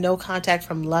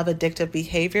from love addictive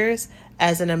behaviors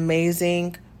as an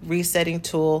amazing resetting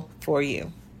tool for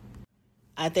you.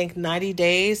 I think 90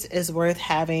 days is worth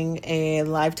having a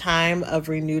lifetime of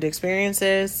renewed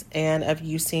experiences and of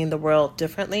you seeing the world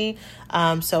differently.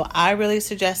 So I really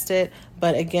suggest it,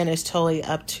 but again, it's totally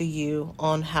up to you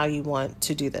on how you want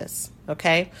to do this.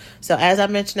 Okay, so as I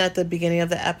mentioned at the beginning of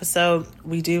the episode,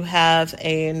 we do have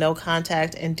a no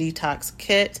contact and detox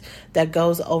kit that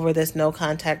goes over this no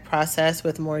contact process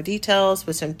with more details,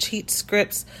 with some cheat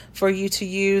scripts for you to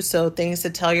use. So things to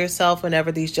tell yourself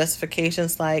whenever these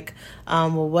justifications like,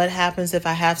 well, what happens if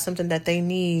I have something that they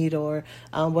need? Or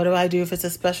what do I do if it's a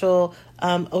special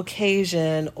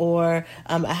occasion, or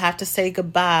I have to say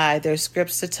goodbye? There's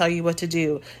scripts to tell you what to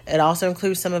do. It also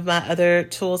includes some of my other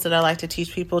tools that I like to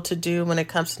teach people to do when it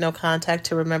comes to no contact,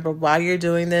 to remember why you're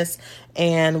doing this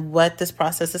and what this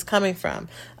process is coming from.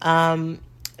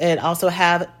 It also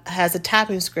has a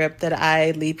tapping script that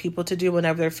I lead people to do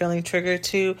whenever they're feeling triggered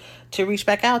to reach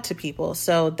back out to people.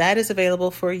 So that is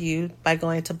available for you by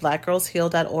going to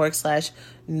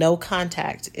blackgirlsheal.org/no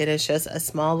contact. It is just a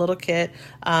small little kit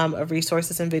of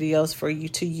resources and videos for you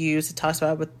to use. It talks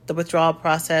about the withdrawal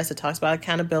process. It talks about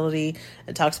accountability.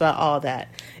 It talks about all that.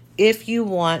 If you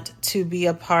want to be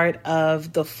a part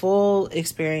of the full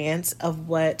experience of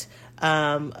what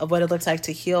it looks like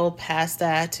to heal past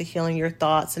that, to healing your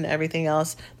thoughts and everything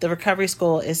else, the Recovery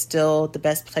School is still the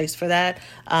best place for that.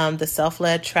 The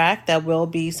self-led track, that will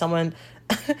be someone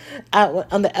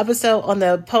on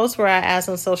the post where I asked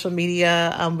on social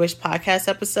media which podcast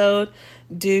episode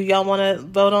do y'all want to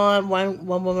vote on. One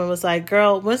woman was like,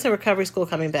 "Girl, when's the Recovery School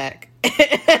coming back?"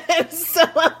 So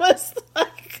I was like,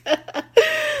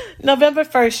 November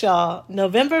 1st, y'all.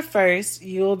 November 1st,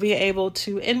 you will be able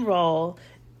to enroll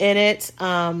in it,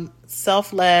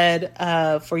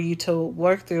 self-led, for you to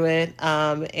work through it.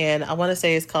 And I want to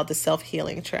say it's called the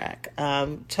self-healing track.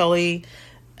 Totally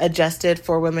adjusted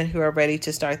for women who are ready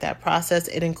to start that process.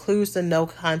 It includes the no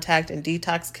contact and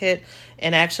detox kit.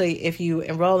 And actually, if you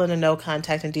enroll in a no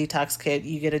contact and detox kit,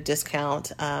 you get a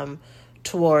discount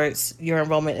towards your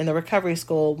enrollment in the Recovery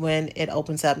School when it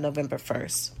opens up November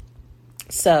 1st.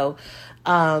 So,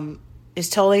 it's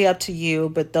totally up to you,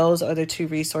 but those are the two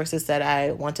resources that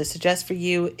I want to suggest for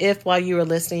you. If while you were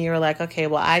listening, you were like, okay,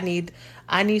 well, I need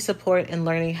support in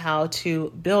learning how to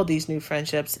build these new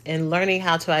friendships, and learning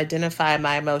how to identify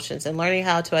my emotions, and learning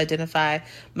how to identify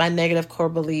my negative core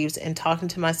beliefs, and talking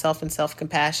to myself in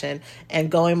self-compassion, and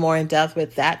going more in depth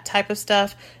with that type of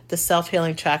stuff, the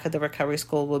self-healing track of the Recovery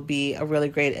School will be a really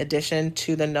great addition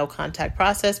to the no contact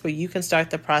process, where you can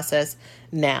start the process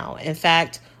now. In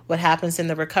fact, what happens in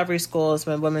the Recovery School is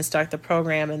when women start the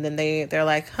program and then they're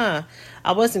like, I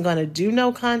wasn't going to do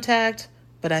no contact,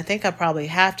 but I think I probably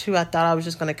have to. I thought I was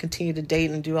just going to continue to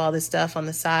date and do all this stuff on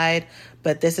the side,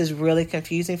 but this is really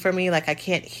confusing for me. Like, I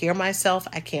can't hear myself.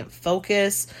 I can't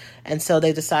focus. And so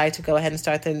they decide to go ahead and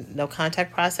start the no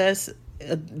contact process.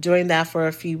 Doing that for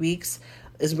a few weeks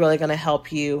is really going to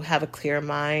help you have a clear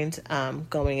mind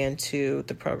going into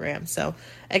the program. So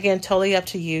again, totally up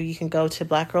to you. You can go to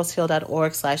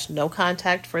blackgirlsheal.org/no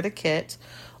contact for the kit,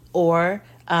 or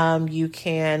you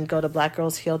can go to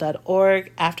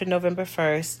blackgirlsheal.org after November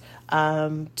 1st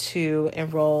to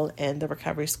enroll in the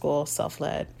Recovery School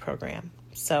self-led program.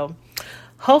 So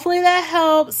hopefully that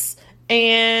helps.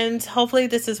 And hopefully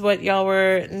this is what y'all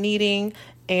were needing,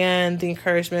 and the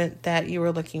encouragement that you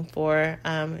were looking for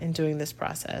in doing this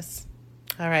process.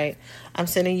 All right. I'm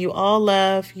sending you all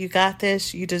love. You got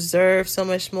this. You deserve so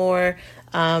much more.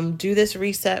 Do this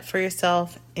reset for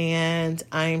yourself, and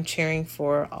I'm cheering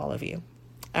for all of you.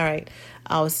 All right.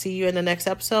 I'll see you in the next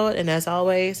episode. And as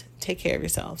always, take care of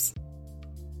yourselves.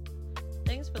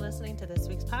 Thanks for listening to this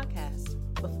week's podcast.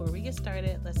 Before we get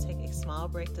started, let's take a small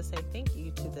break to say thank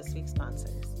you to this week's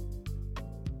sponsors.